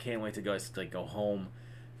I can't wait to go home,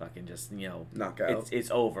 fucking just knock out. It's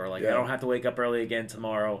over. I don't have to wake up early again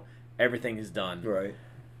tomorrow. Everything is done. Right.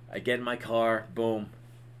 I get in my car, boom.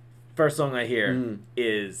 First song I hear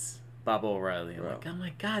is Bob O'Reilly. I'm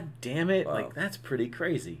like, God damn it! Wow. That's pretty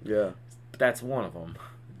crazy. Yeah. That's one of them.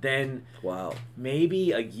 Then, wow.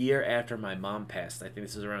 Maybe a year after my mom passed, I think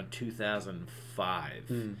this is around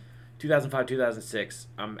 2005. 2005, 2006,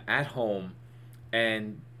 I'm at home,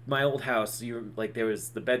 and my old house, there was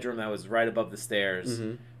the bedroom that was right above the stairs.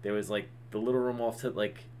 There was, the little room off to,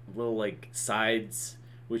 little, sides,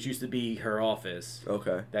 which used to be her office.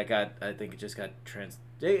 Okay. That got, I think it just got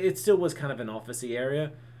it still was kind of an office-y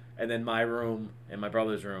area, and then my room and my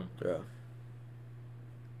brother's room. Yeah.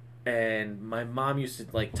 And my mom used to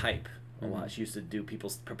like type a lot. She used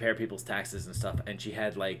to prepare people's taxes and stuff, and she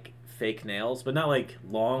had like fake nails, but not like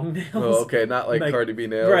long nails. Oh, okay, not like Cardi B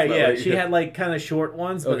nails. Right, yeah. Like, she had like kind of short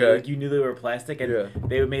ones, but like you knew they were plastic, and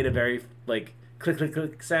they made a very like click click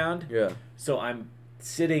click sound. Yeah. So I'm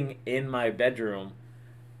sitting in my bedroom,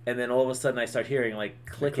 and then all of a sudden I start hearing like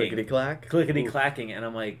clicking, clickety clack, clickety clacking, and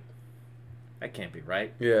I'm like, that can't be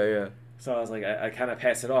right. Yeah, yeah. So I was like, I kind of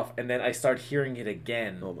pass it off, and then I start hearing it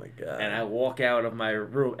again. Oh my god! And I walk out of my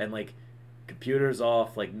room, and like, computer's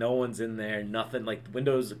off, like no one's in there, nothing, like the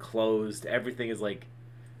windows are closed, everything is like,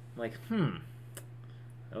 I'm like,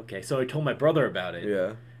 okay. So I told my brother about it.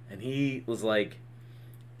 Yeah. And he was like,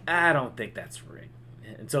 I don't think that's right.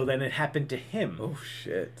 And so then it happened to him. Oh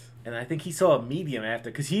shit! And I think he saw a medium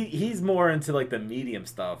after, because he's more into like the medium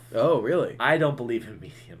stuff. Oh really? I don't believe in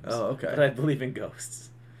mediums. Oh okay. But I believe in ghosts.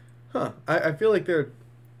 Huh. I feel like they're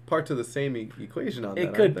parts of the same equation on that.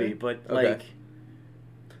 It could be, but like...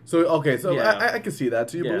 So yeah. I can see that.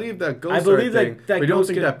 So you believe that ghosts I believe are a thing, that but you don't ghosts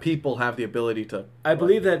think can, that people have the ability to... I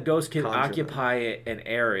believe that ghosts can conjure occupy an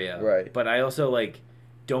area. Right. But I also, like,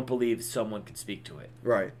 don't believe someone can speak to it.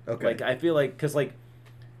 Right, okay. Like, I feel like... Because, like,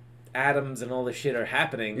 atoms and all this shit are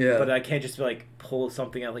happening, but I can't just, like, pull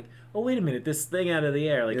something out, like, oh, wait a minute, this thing out of the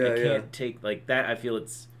air. Like, I can't take... Like, that, I feel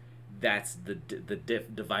that's the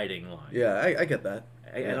dividing line. Yeah, I get that.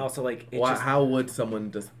 And also, like... How would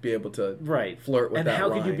someone just be able to flirt with that And how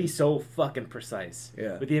line? could you be so fucking precise?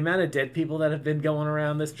 Yeah. With the amount of dead people that have been going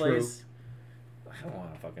around this True. place, I don't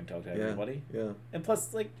want to fucking talk to everybody. Yeah. And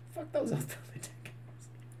plus, like, fuck those elderly dead guys.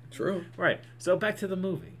 True. Right. So back to the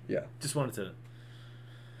movie. Yeah. Just wanted to...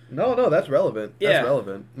 No, that's relevant. That's Yeah.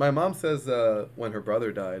 relevant. My mom says when her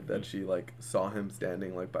brother died that she, like, saw him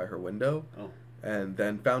standing, like, by her window. Oh. And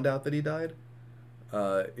then found out that he died.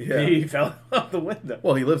 Yeah. He fell out the window.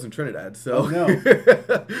 Well, he lives in Trinidad, so... Oh,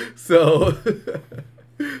 no. So...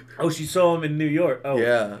 Oh, she saw him in New York. Oh.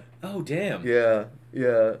 Yeah. Oh, damn. Yeah.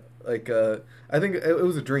 Like, I think it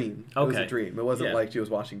was a dream. Okay. It was a dream. It wasn't like she was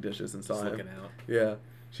washing dishes and saw Just him. looking out. Yeah.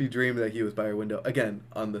 She dreamed that he was by her window, again,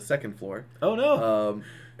 on the second floor. Oh, no.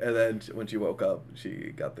 And then when she woke up,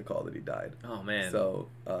 she got the call that he died. Oh, man. So,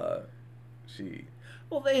 she...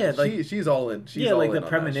 Well, they had, like... She's all in. She's yeah, all like in the on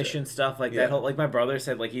premonition that shit. stuff, like that whole... Like, my brother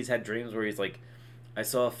said, like, he's had dreams where he's, like... I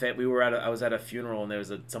saw I was at a funeral, and there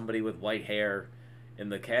was somebody with white hair in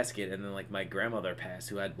the casket, and then, like, my grandmother passed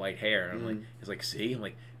who had white hair. And I'm like... He's like, see? I'm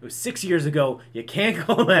like, it was 6 years ago. You can't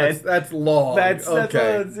call that... That's long. That's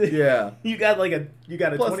okay. Yeah. You got a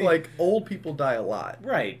Plus, 20... like, old people die a lot.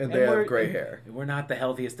 Right. And they have gray hair. We're not the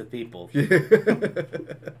healthiest of people. Yeah,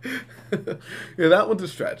 that one's a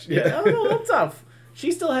stretch. Yeah. Oh, no, that's tough. She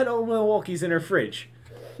still had old Milwaukee's in her fridge.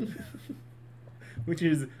 Which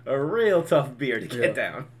is a real tough beer to get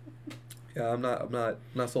down. Yeah, I'm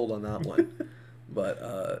not sold on that one.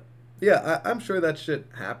 But I'm sure that shit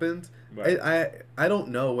happens. Right. I don't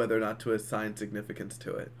know whether or not to assign significance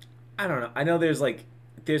to it. I don't know. I know there's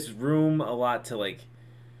room a lot to like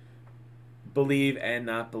believe and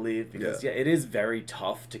not believe because it is very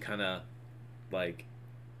tough to kind of like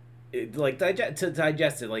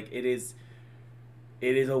digest it. Like it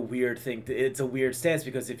is a weird thing. It's a weird stance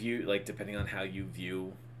because if you like, depending on how you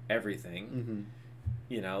view everything,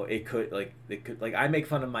 you know, it could I make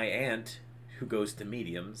fun of my aunt who goes to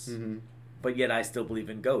mediums, but yet I still believe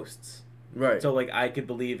in ghosts. Right. So like I could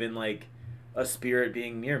believe in like a spirit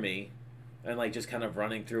being near me, and like just kind of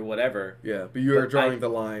running through whatever. Yeah, but you're drawing the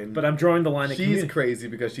line. But I'm drawing the line. She's crazy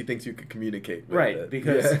because she thinks you could communicate with right, it.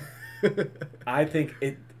 because I think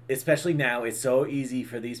it. Especially now, it's so easy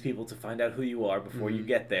for these people to find out who you are before you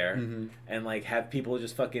get there, and like have people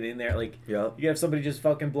just fucking in there. Like, you have somebody just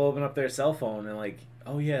fucking blowing up their cell phone and like,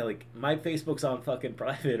 oh yeah, like my Facebook's on fucking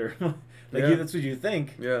private or like that's what you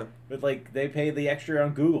think. Yeah. But like they pay the extra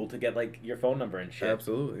on Google to get like your phone number and shit.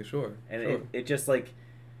 Absolutely, sure. And it just like,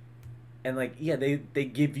 and like they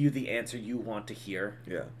give you the answer you want to hear.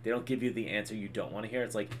 Yeah. They don't give you the answer you don't want to hear.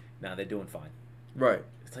 It's like, nah, they're doing fine. Right.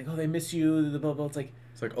 It's like, oh, they miss you. The blah blah. It's like.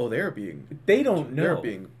 It's like, oh, they don't know. They're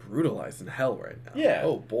being brutalized in hell right now. Yeah.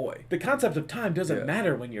 Oh, boy. The concept of time doesn't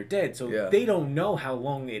matter when you're dead, so they don't know how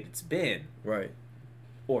long it's been. Right.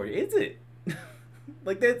 Or is it?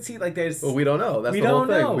 Like, there's... Well, we don't know. That's the whole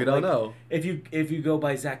thing. We don't know. If you go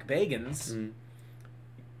by Zach Bagans,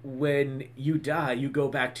 when you die, you go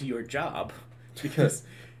back to your job. Because...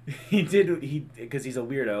 because he's a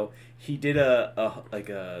weirdo, he did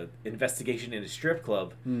a investigation in a strip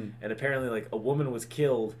club, and apparently like a woman was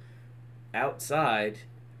killed outside,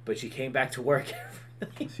 but she came back to work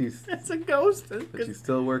That's a ghost. But she's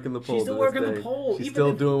still working the pole. She's still working the pole. She's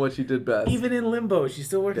still doing what she did best. Even in limbo, she's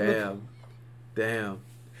still working the pole. Damn.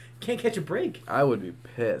 Can't catch a break. I would be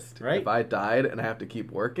pissed. Right? If I died and I have to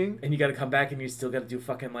keep working. And you got to come back and you still got to do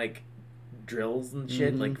fucking, like, drills and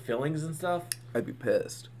shit, like fillings and stuff. I'd be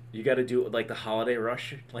pissed. You got to do, like, the holiday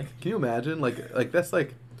rush. Like, can you imagine? Like that's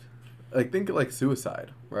like think of like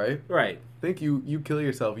suicide, right? Right. Think you kill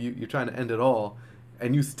yourself. You're trying to end it all.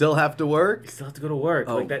 And you still have to work? You still have to go to work.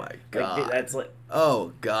 Oh, like that, my God. Like, that's like...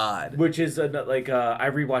 Oh, God. Which is, I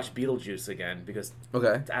rewatched Beetlejuice again because it's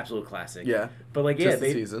an absolute classic. Yeah. But, like, Just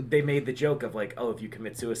they made the joke of, like, oh, if you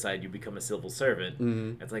commit suicide, you become a civil servant.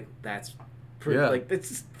 Mm-hmm. It's like, that's... Like,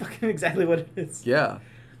 that's fucking exactly what it is. Yeah.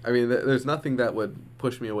 I mean, there's nothing that would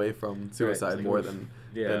push me away from suicide like, more than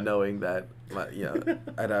knowing that,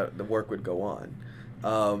 the work would go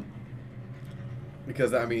on.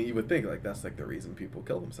 Because, I mean, you would think, like, that's, like, the reason people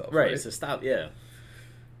kill themselves, right? So stop, yeah.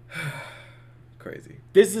 Crazy.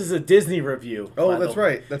 This is a Disney review. Oh, that's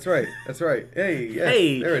right. Hey, yes,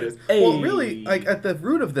 hey, there it is. Hey. Well, really, like, at the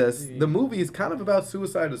root of this, the movie is kind of about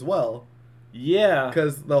suicide as well. Yeah.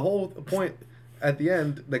 Because the whole point... At the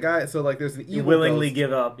end, the guy, so like there's an evil willingly ghost.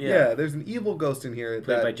 give up, Yeah, there's an evil ghost in here.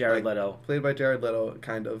 Played by Jared Leto,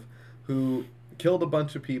 kind of, who killed a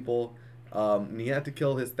bunch of people, and he had to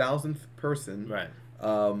kill his 1,000th person. Right.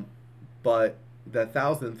 But that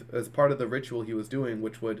 1,000th is part of the ritual he was doing,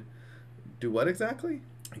 which would do what exactly?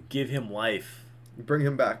 Give him life. Bring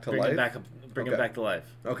him back to life? Bring him back to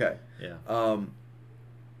life. Okay. Yeah.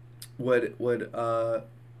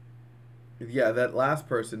 Yeah, that last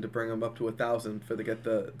person to bring him up to 1,000 for the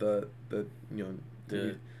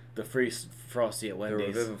free frosty at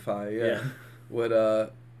Wendy's. The revivify, yeah. Would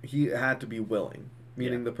he had to be willing,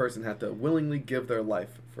 meaning the person had to willingly give their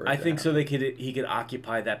life for. I think so. He could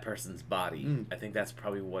occupy that person's body. I think that's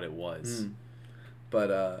probably what it was.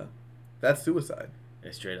 But that's suicide.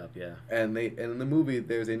 Yeah, straight up, yeah. And in the movie,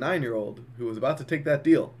 there's a 9-year-old who was about to take that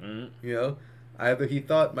deal. You know. Either he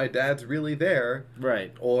thought my dad's really there,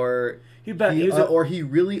 right, or he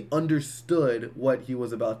really understood what he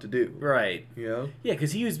was about to do, right? You know, yeah,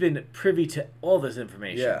 because he was been privy to all this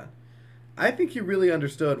information. Yeah, I think he really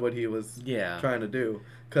understood what he was trying to do,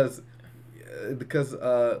 because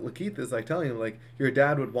Lakeith is like telling him like your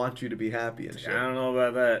dad would want you to be happy and shit. I don't know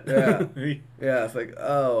about that. Yeah, it's like,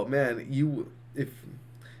 oh man, if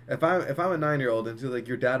I'm a 9-year-old and so like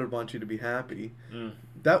your dad would want you to be happy,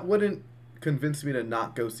 that wouldn't convinced me to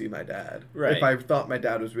not go see my dad. Right. If I thought my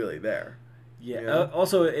dad was really there. Yeah. You know?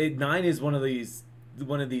 Also, 9 is one of these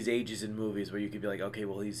ages in movies where you could be like, okay,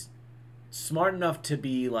 well, he's smart enough to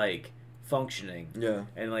be like functioning. Yeah.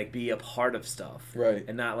 And like be a part of stuff. Right.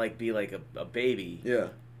 And not like be like a baby. Yeah.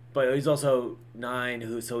 But he's also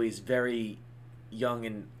 9, so he's very young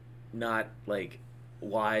and not like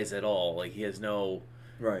wise at all. Like he has no.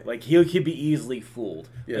 Right. Like, he could be easily fooled.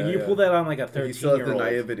 Yeah, like, you pull that on, like, a 13-year-old. He still has the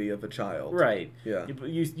naivety of a child. Right. Yeah.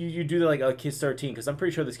 You do, like, a kid's 13, because I'm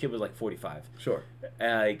pretty sure this kid was, like, 45. Sure.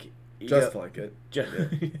 Like... Like it. Yeah.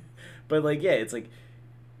 But, like, yeah, it's like...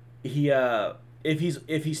 If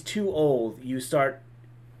he's too old, you start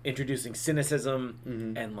introducing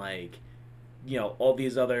cynicism and, like... You know, all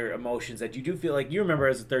these other emotions that you do feel like... You remember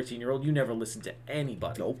as a 13-year-old, you never listened to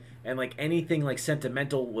anybody. Nope. And, like, anything, like,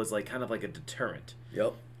 sentimental was, like, kind of like a deterrent.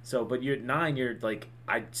 Yep. So, but you're 9, you're like,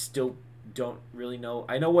 I still don't really know.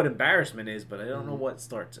 I know what embarrassment is, but I don't know what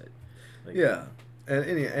starts it. Like, yeah. And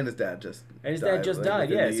his dad just died,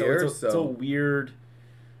 yeah. It's a weird,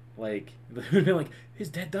 like, it would be like, his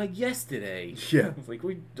dad died yesterday. Yeah. It's like,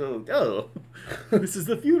 this is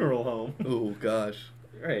the funeral home. Oh, gosh.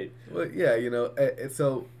 Right. Well, yeah, you know,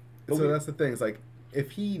 so that's the thing. It's like,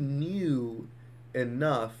 if he knew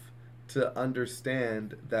enough to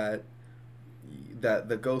understand that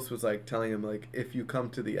the ghost was like telling him like, if you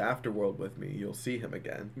come to the afterworld with me, you'll see him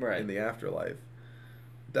again in the afterlife.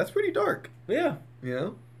 That's pretty dark. Yeah. You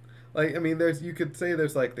know, like I mean, you could say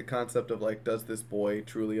there's like the concept of like, does this boy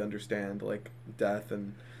truly understand like death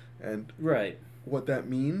and right what that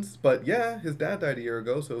means? But yeah, his dad died a year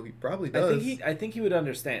ago, so he probably does. I think he would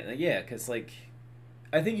understand. Yeah, because like,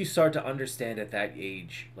 I think you start to understand at that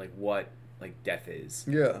age like what like death is.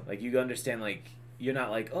 Yeah. Like you understand like. You're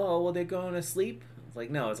not like, oh, well, they're going to sleep. It's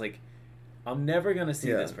like, no, it's like, I'm never gonna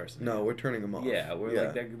see this person. No, we're turning them off. Yeah,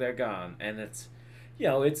 like they're gone, and it's, you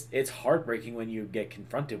know, it's heartbreaking when you get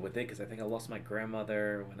confronted with it because I think I lost my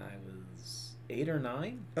grandmother when I was 8 or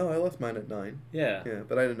 9. Oh, I lost mine at 9. Yeah. Yeah,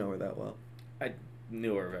 but I didn't know her that well. I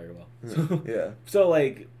knew her very well. So, yeah. So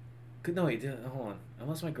like, no, wait, hold on. I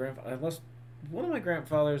lost my grandfather. I lost one of my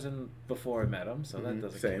grandfathers before I met him, so that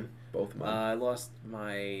doesn't same. Both of mine. I lost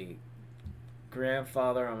my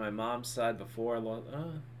grandfather on my mom's side before I lost.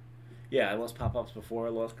 I lost Pop-Pops before I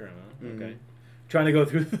lost Grandma. Okay. Trying to go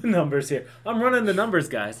through the numbers here. I'm running the numbers,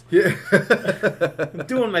 guys. Yeah. I'm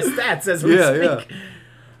doing my stats as we speak.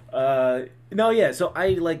 So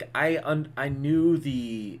I knew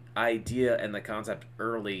the idea and the concept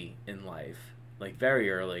early in life, like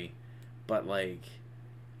very early, but like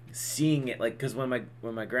seeing it, like, because when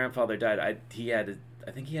my grandfather died, I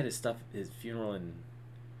think he had his funeral in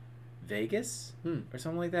Vegas or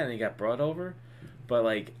something like that, and he got brought over, but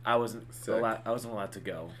like I wasn't allowed to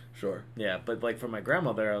go. Sure. Yeah, but like for my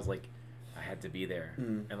grandmother, I was like, I had to be there,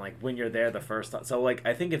 and like when you're there the first time, so like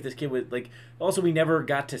I think if this kid was like, also we never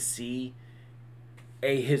got to see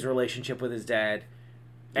his relationship with his dad,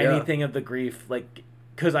 anything of the grief, like,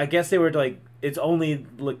 because I guess they were like, it's only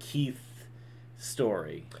Lakeith's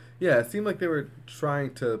story. Yeah, it seemed like they were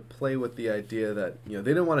trying to play with the idea that, you know,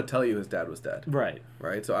 they didn't want to tell you his dad was dead. Right.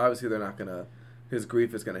 Right? So obviously they're not going to, his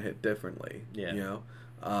grief is going to hit differently. Yeah. You know?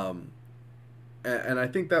 And I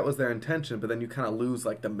think that was their intention, but then you kind of lose,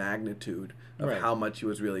 like, the magnitude of how much he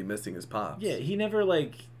was really missing his pops. Yeah, he never,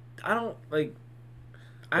 like, I don't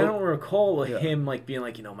recall him, like, being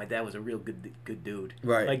like, you know, my dad was a real good dude.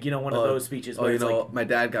 Right. Like, you know, one of those speeches where it's like, my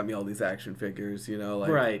dad got me all these action figures, you know,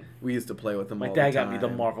 like, we used to play with them all the time. My dad got me the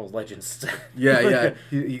Marvel Legends. Yeah.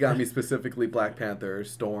 He got me specifically Black Panther,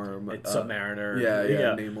 Storm. And Submariner.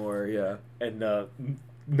 Yeah, Namor, yeah. And,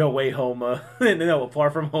 No Way Home,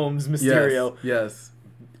 Far From Home's Mysterio. Yes.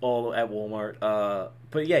 All at Walmart.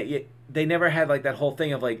 But yeah, they never had, like, that whole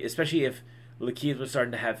thing of, like, especially if Lakeith was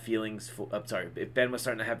starting to have feelings if Ben was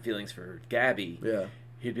starting to have feelings for Gabby. Yeah.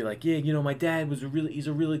 He'd be like, yeah, you know, my dad he's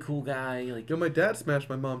a really cool guy. Like, my dad smashed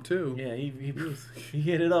my mom too. Yeah, he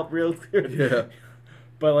hit it up real clear. Yeah.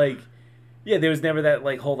 But, like, yeah, there was never that,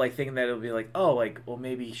 like, whole, like, thing that it would be like, oh, like, well,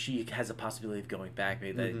 maybe she has a possibility of going back.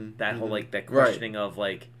 Maybe that whole, like, that questioning of,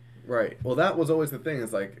 like... Right. Well, that was always the thing.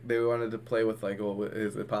 Is like, they wanted to play with, like, well,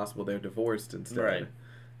 is it possible they're divorced instead? Right.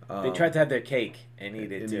 They tried to have their cake and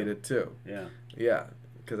eat it too. Yeah. Yeah.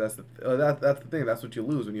 Because that's the thing. That's what you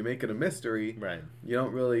lose. When you make it a mystery, right. You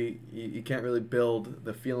don't really... You can't really build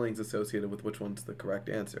the feelings associated with which one's the correct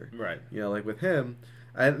answer. Right. You know, like with him...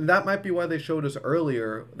 And that might be why they showed us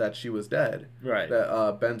earlier that she was dead. Right.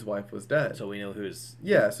 That Ben's wife was dead. So we know who's...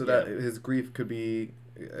 Yeah, so that his grief could be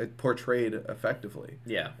portrayed effectively.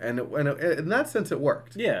 Yeah. And in that sense, it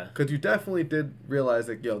worked. Yeah. Because you definitely did realize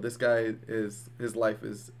that, this guy his life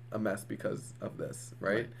is a mess because of this,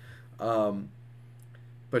 right?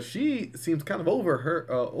 But she seems kind of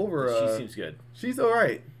over she seems good. She's all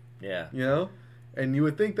right. Yeah. You know? And you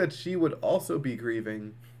would think that she would also be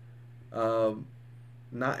grieving...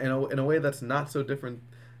 not in a way that's not so different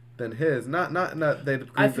than his. Not they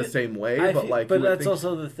grieve the same way, but that's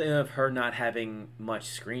also the thing of her not having much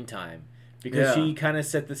screen time, because she kind of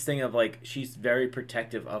set this thing of, like, she's very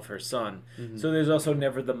protective of her son. Mm-hmm. So there's also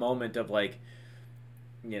never the moment of, like,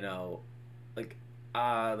 you know, like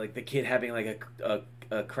the kid having, like,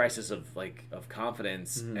 a crisis of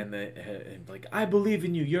confidence, and like, I believe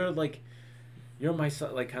in you. You're my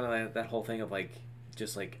son. Like, kind of that whole thing of, like,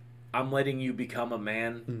 just like, I'm letting you become a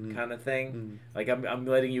man kind of thing. Like, I'm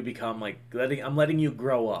letting you become, like, I'm letting you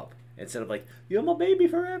grow up, instead of, like, you're my baby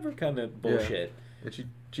forever kind of bullshit. And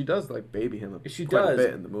she does, like, baby him a bit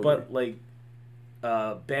in the movie. But, like,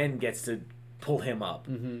 Ben gets to pull him up.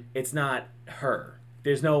 It's not her.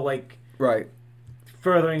 There's no, like,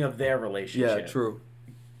 furthering of their relationship. Yeah, true.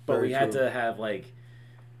 But Very we had to have, like,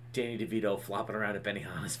 Danny DeVito flopping around at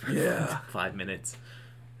Benihana's for 5 minutes.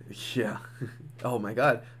 Yeah. Oh my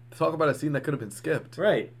God. Talk about a scene that could have been skipped.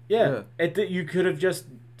 Right. Yeah. You could have just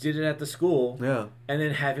did it at the school. Yeah. And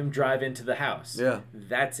then have him drive into the house. Yeah.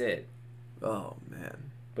 That's it. Oh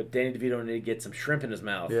man. But Danny DeVito needed to get some shrimp in his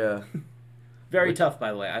mouth. Yeah. Very tough,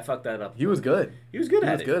 by the way. I fucked that up. He was good. He was good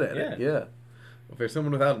at it. Yeah. If there's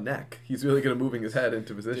someone without a neck, he's really good at moving his head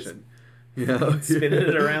into position. Spinning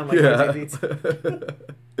it around like a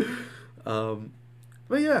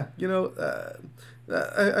but yeah,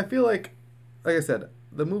 I feel like I said,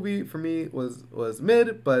 the movie for me was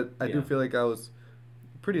mid, but I do feel like I was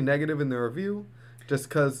pretty negative in the review, just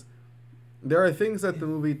because there are things that the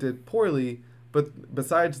movie did poorly, but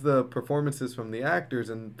besides the performances from the actors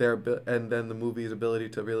and then the movie's ability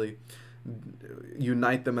to really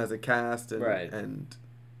unite them as a cast and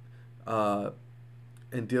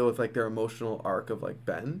deal with, like, their emotional arc of, like,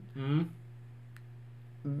 Ben.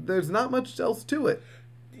 There's not much else to it.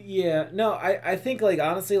 Yeah, no, I think, like,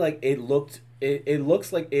 honestly, like, it looks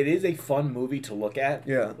like it is a fun movie to look at.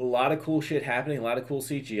 Yeah. A lot of cool shit happening, a lot of cool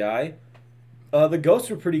CGI. The ghosts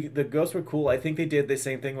were cool. I think they did the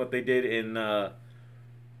same thing what they did in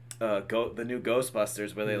the new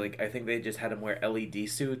Ghostbusters, where they I think they just had them wear LED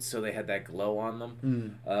suits, so they had that glow on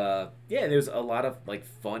them. Yeah, there's a lot of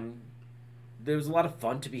fun. There was a lot of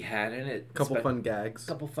fun to be had in it. Couple fun gags.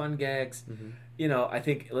 I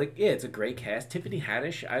think it's a great cast. Tiffany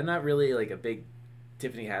Haddish. I'm not really a big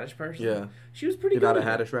Tiffany Haddish person. Yeah, she was pretty good. Not a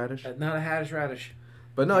Haddish radish. Not a Haddish radish.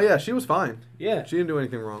 But no, yeah, she was fine. Yeah, she didn't do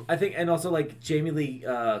anything wrong. I think, and also Jamie Lee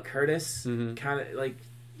Curtis, kind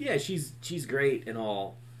of she's great and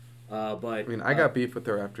all. But I mean, I got beef with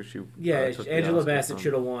her after she. Took Angela Bassett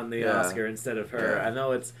should have won the Oscar instead of her. Yeah. I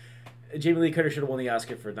know it's Jamie Lee Curtis should have won the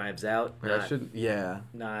Oscar for Knives Out.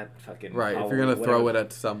 Not fucking right. Halloween, If you're gonna throw whatever. it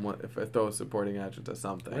at someone, if I throw a supporting actor to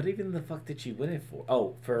something. What even the fuck did she win it for?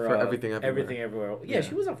 Oh, for Everything Everywhere. Everything Everywhere. Yeah,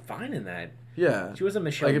 she was fine in that. Yeah, she was a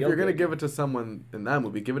Michelle. If you're gonna Yeoh. give it to someone in that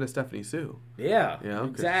movie, give it to Stephanie Sue. Yeah,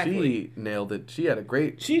 exactly. She nailed it. She had a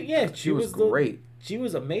great. She was great. She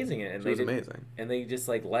was amazing in it. And she was amazing. And they just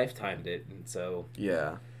lifetimed it, and so.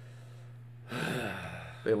 Yeah.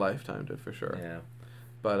 They lifetimed it for sure. Yeah.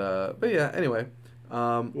 But yeah. Anyway.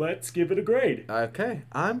 Let's give it a grade. Okay,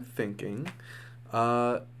 I'm thinking,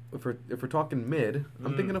 if we're talking mid,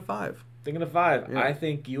 I'm thinking a 5. Thinking of 5. Yeah. I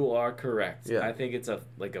think you are correct. Yeah. I think it's a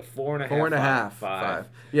 4.5. 4.5. 5.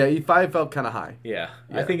 Yeah, 5 felt kind of high. Yeah.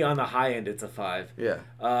 I think on the high end it's a 5.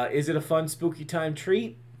 Yeah. Is it a fun spooky time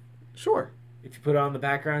treat? Sure. If you put it on the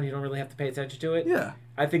background, you don't really have to pay attention to it. Yeah.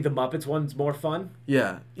 I think the Muppets one's more fun.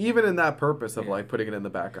 Yeah, even in that purpose of putting it in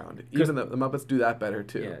the background, even the Muppets do that better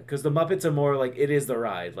too. Yeah, because the Muppets are more it is the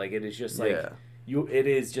ride. It is just it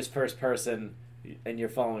is just first person, and you're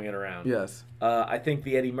following it around. Yes. I think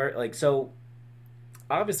the Eddie Murphy so.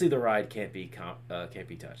 Obviously, the ride can't be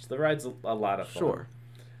touched. The ride's a lot of fun. Sure.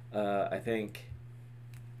 I think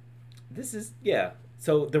this is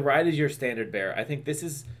So the ride is your standard bearer. I think this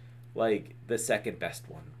is the second best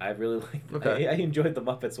one. I really like. Okay. I enjoyed the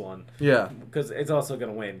Muppets one. Yeah. Because it's also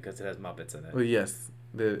gonna win because it has Muppets in it. Well, yes.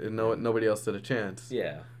 Nobody else stood a chance.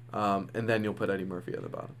 Yeah. And then you'll put Eddie Murphy at the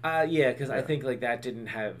bottom. Yeah, because I think that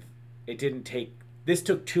didn't take. This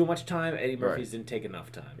took too much time. Eddie Murphy's didn't take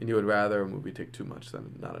enough time. And you would rather a movie take too much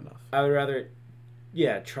than not enough. I would rather,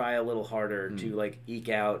 try a little harder to eke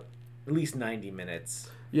out at least 90 minutes.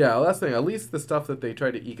 Yeah, well, that's the thing. At least the stuff that they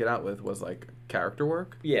tried to eke it out with was character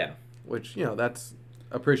work. Yeah. Which that's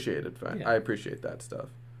appreciated. Yeah. I appreciate that stuff.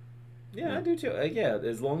 Yeah, I do too.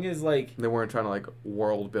 As long as they weren't trying to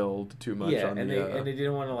world build too much. Yeah, and they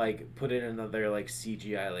didn't want to put in another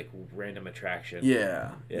CGI random attraction.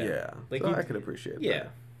 Yeah. So I could appreciate that. Yeah.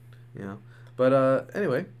 Yeah. But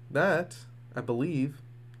anyway, that I believe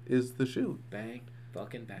is the shoot. Bang,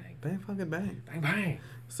 fucking bang. Bang, fucking bang. Bang, bang.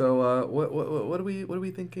 So what are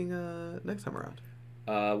we thinking next time around?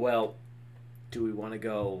 Well, do we want to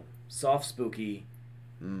go soft spooky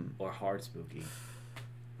or hard spooky?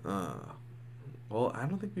 Well, I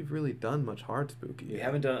don't think we've really done much hard spooky. We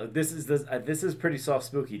haven't done this is pretty soft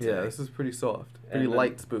spooky today. Yeah, this is pretty soft. Pretty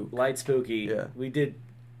light spook. Light spooky. Yeah. We did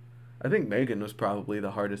I think Megan was probably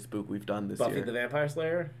the hardest spook we've done this year. Buffy the Vampire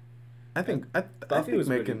Slayer? I think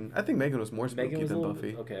Megan was more spooky than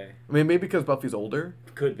Buffy. Okay. I mean, maybe because Buffy's older.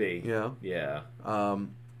 Could be. Yeah. Yeah.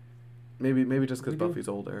 Maybe just because Buffy's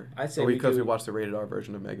older. I'd say or because we watched the rated R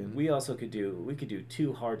version of Megan. We could do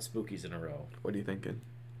 2 hard spookies in a row. What are you thinking?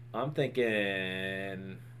 I'm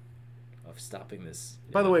thinking of stopping this.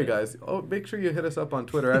 By the way, guys, make sure you hit us up on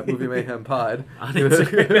Twitter at Movie Mayhem Pod. On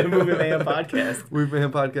Instagram at Movie Mayhem Podcast. Movie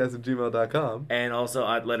Mayhem Podcast at gmail.com. And also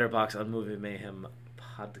at Letterboxd on Movie Mayhem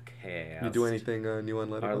Podcast. You do anything new on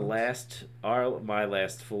Letterboxd? My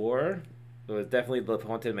last 4 was definitely The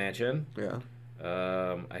Haunted Mansion. Yeah.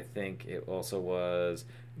 I think it also was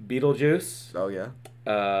Beetlejuice. Oh yeah.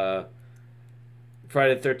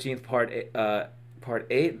 Friday the 13th Part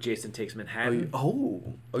 8. Jason Takes Manhattan.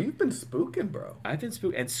 You've been spooking, bro. I've been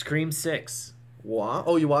spooked. And Scream 6. Wow.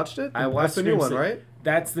 Oh, you watched it? I watched That's the new one, right?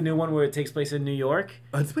 That's the new one where it takes place in New York.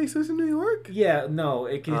 It takes place in New York? Yeah, no,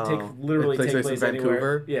 it can take place in anywhere.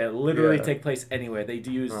 Vancouver? Yeah, literally take place anywhere. They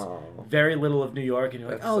do use very little of New York, and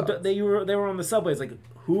you're like, they were on the subway. It's like,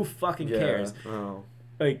 who fucking cares? Oh.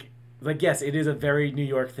 Yes, it is a very New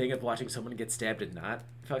York thing of watching someone get stabbed and not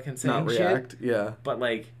fucking saying shit. Not react, yeah. But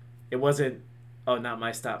it wasn't, not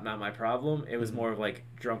my stop, not my problem. It was more of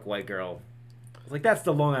drunk white girl. That's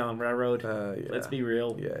the Long Island Railroad. Yeah. Let's be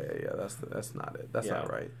real. Yeah. That's not it. That's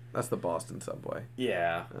not right. That's the Boston subway.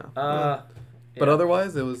 Yeah. But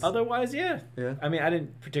otherwise, it was. Otherwise, yeah. Yeah. I mean, I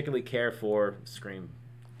didn't particularly care for Scream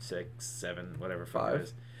 6, 7, whatever.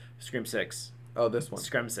 5. Scream 6. Oh, this one.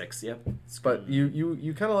 Scream 6. Yep. But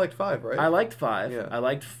you kind of liked 5, right? I liked 5. Yeah. I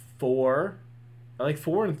liked 4. I like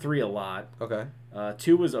 4 and 3 a lot. Okay.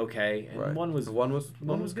 2 was okay, and Right. 1 was One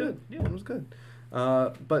was good. Yeah. 1 was good.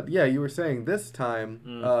 But yeah, you were saying this time.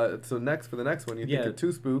 So for the next one, you think of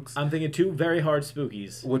 2 spooks. I'm thinking 2 very hard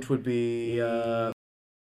spookies, Which would be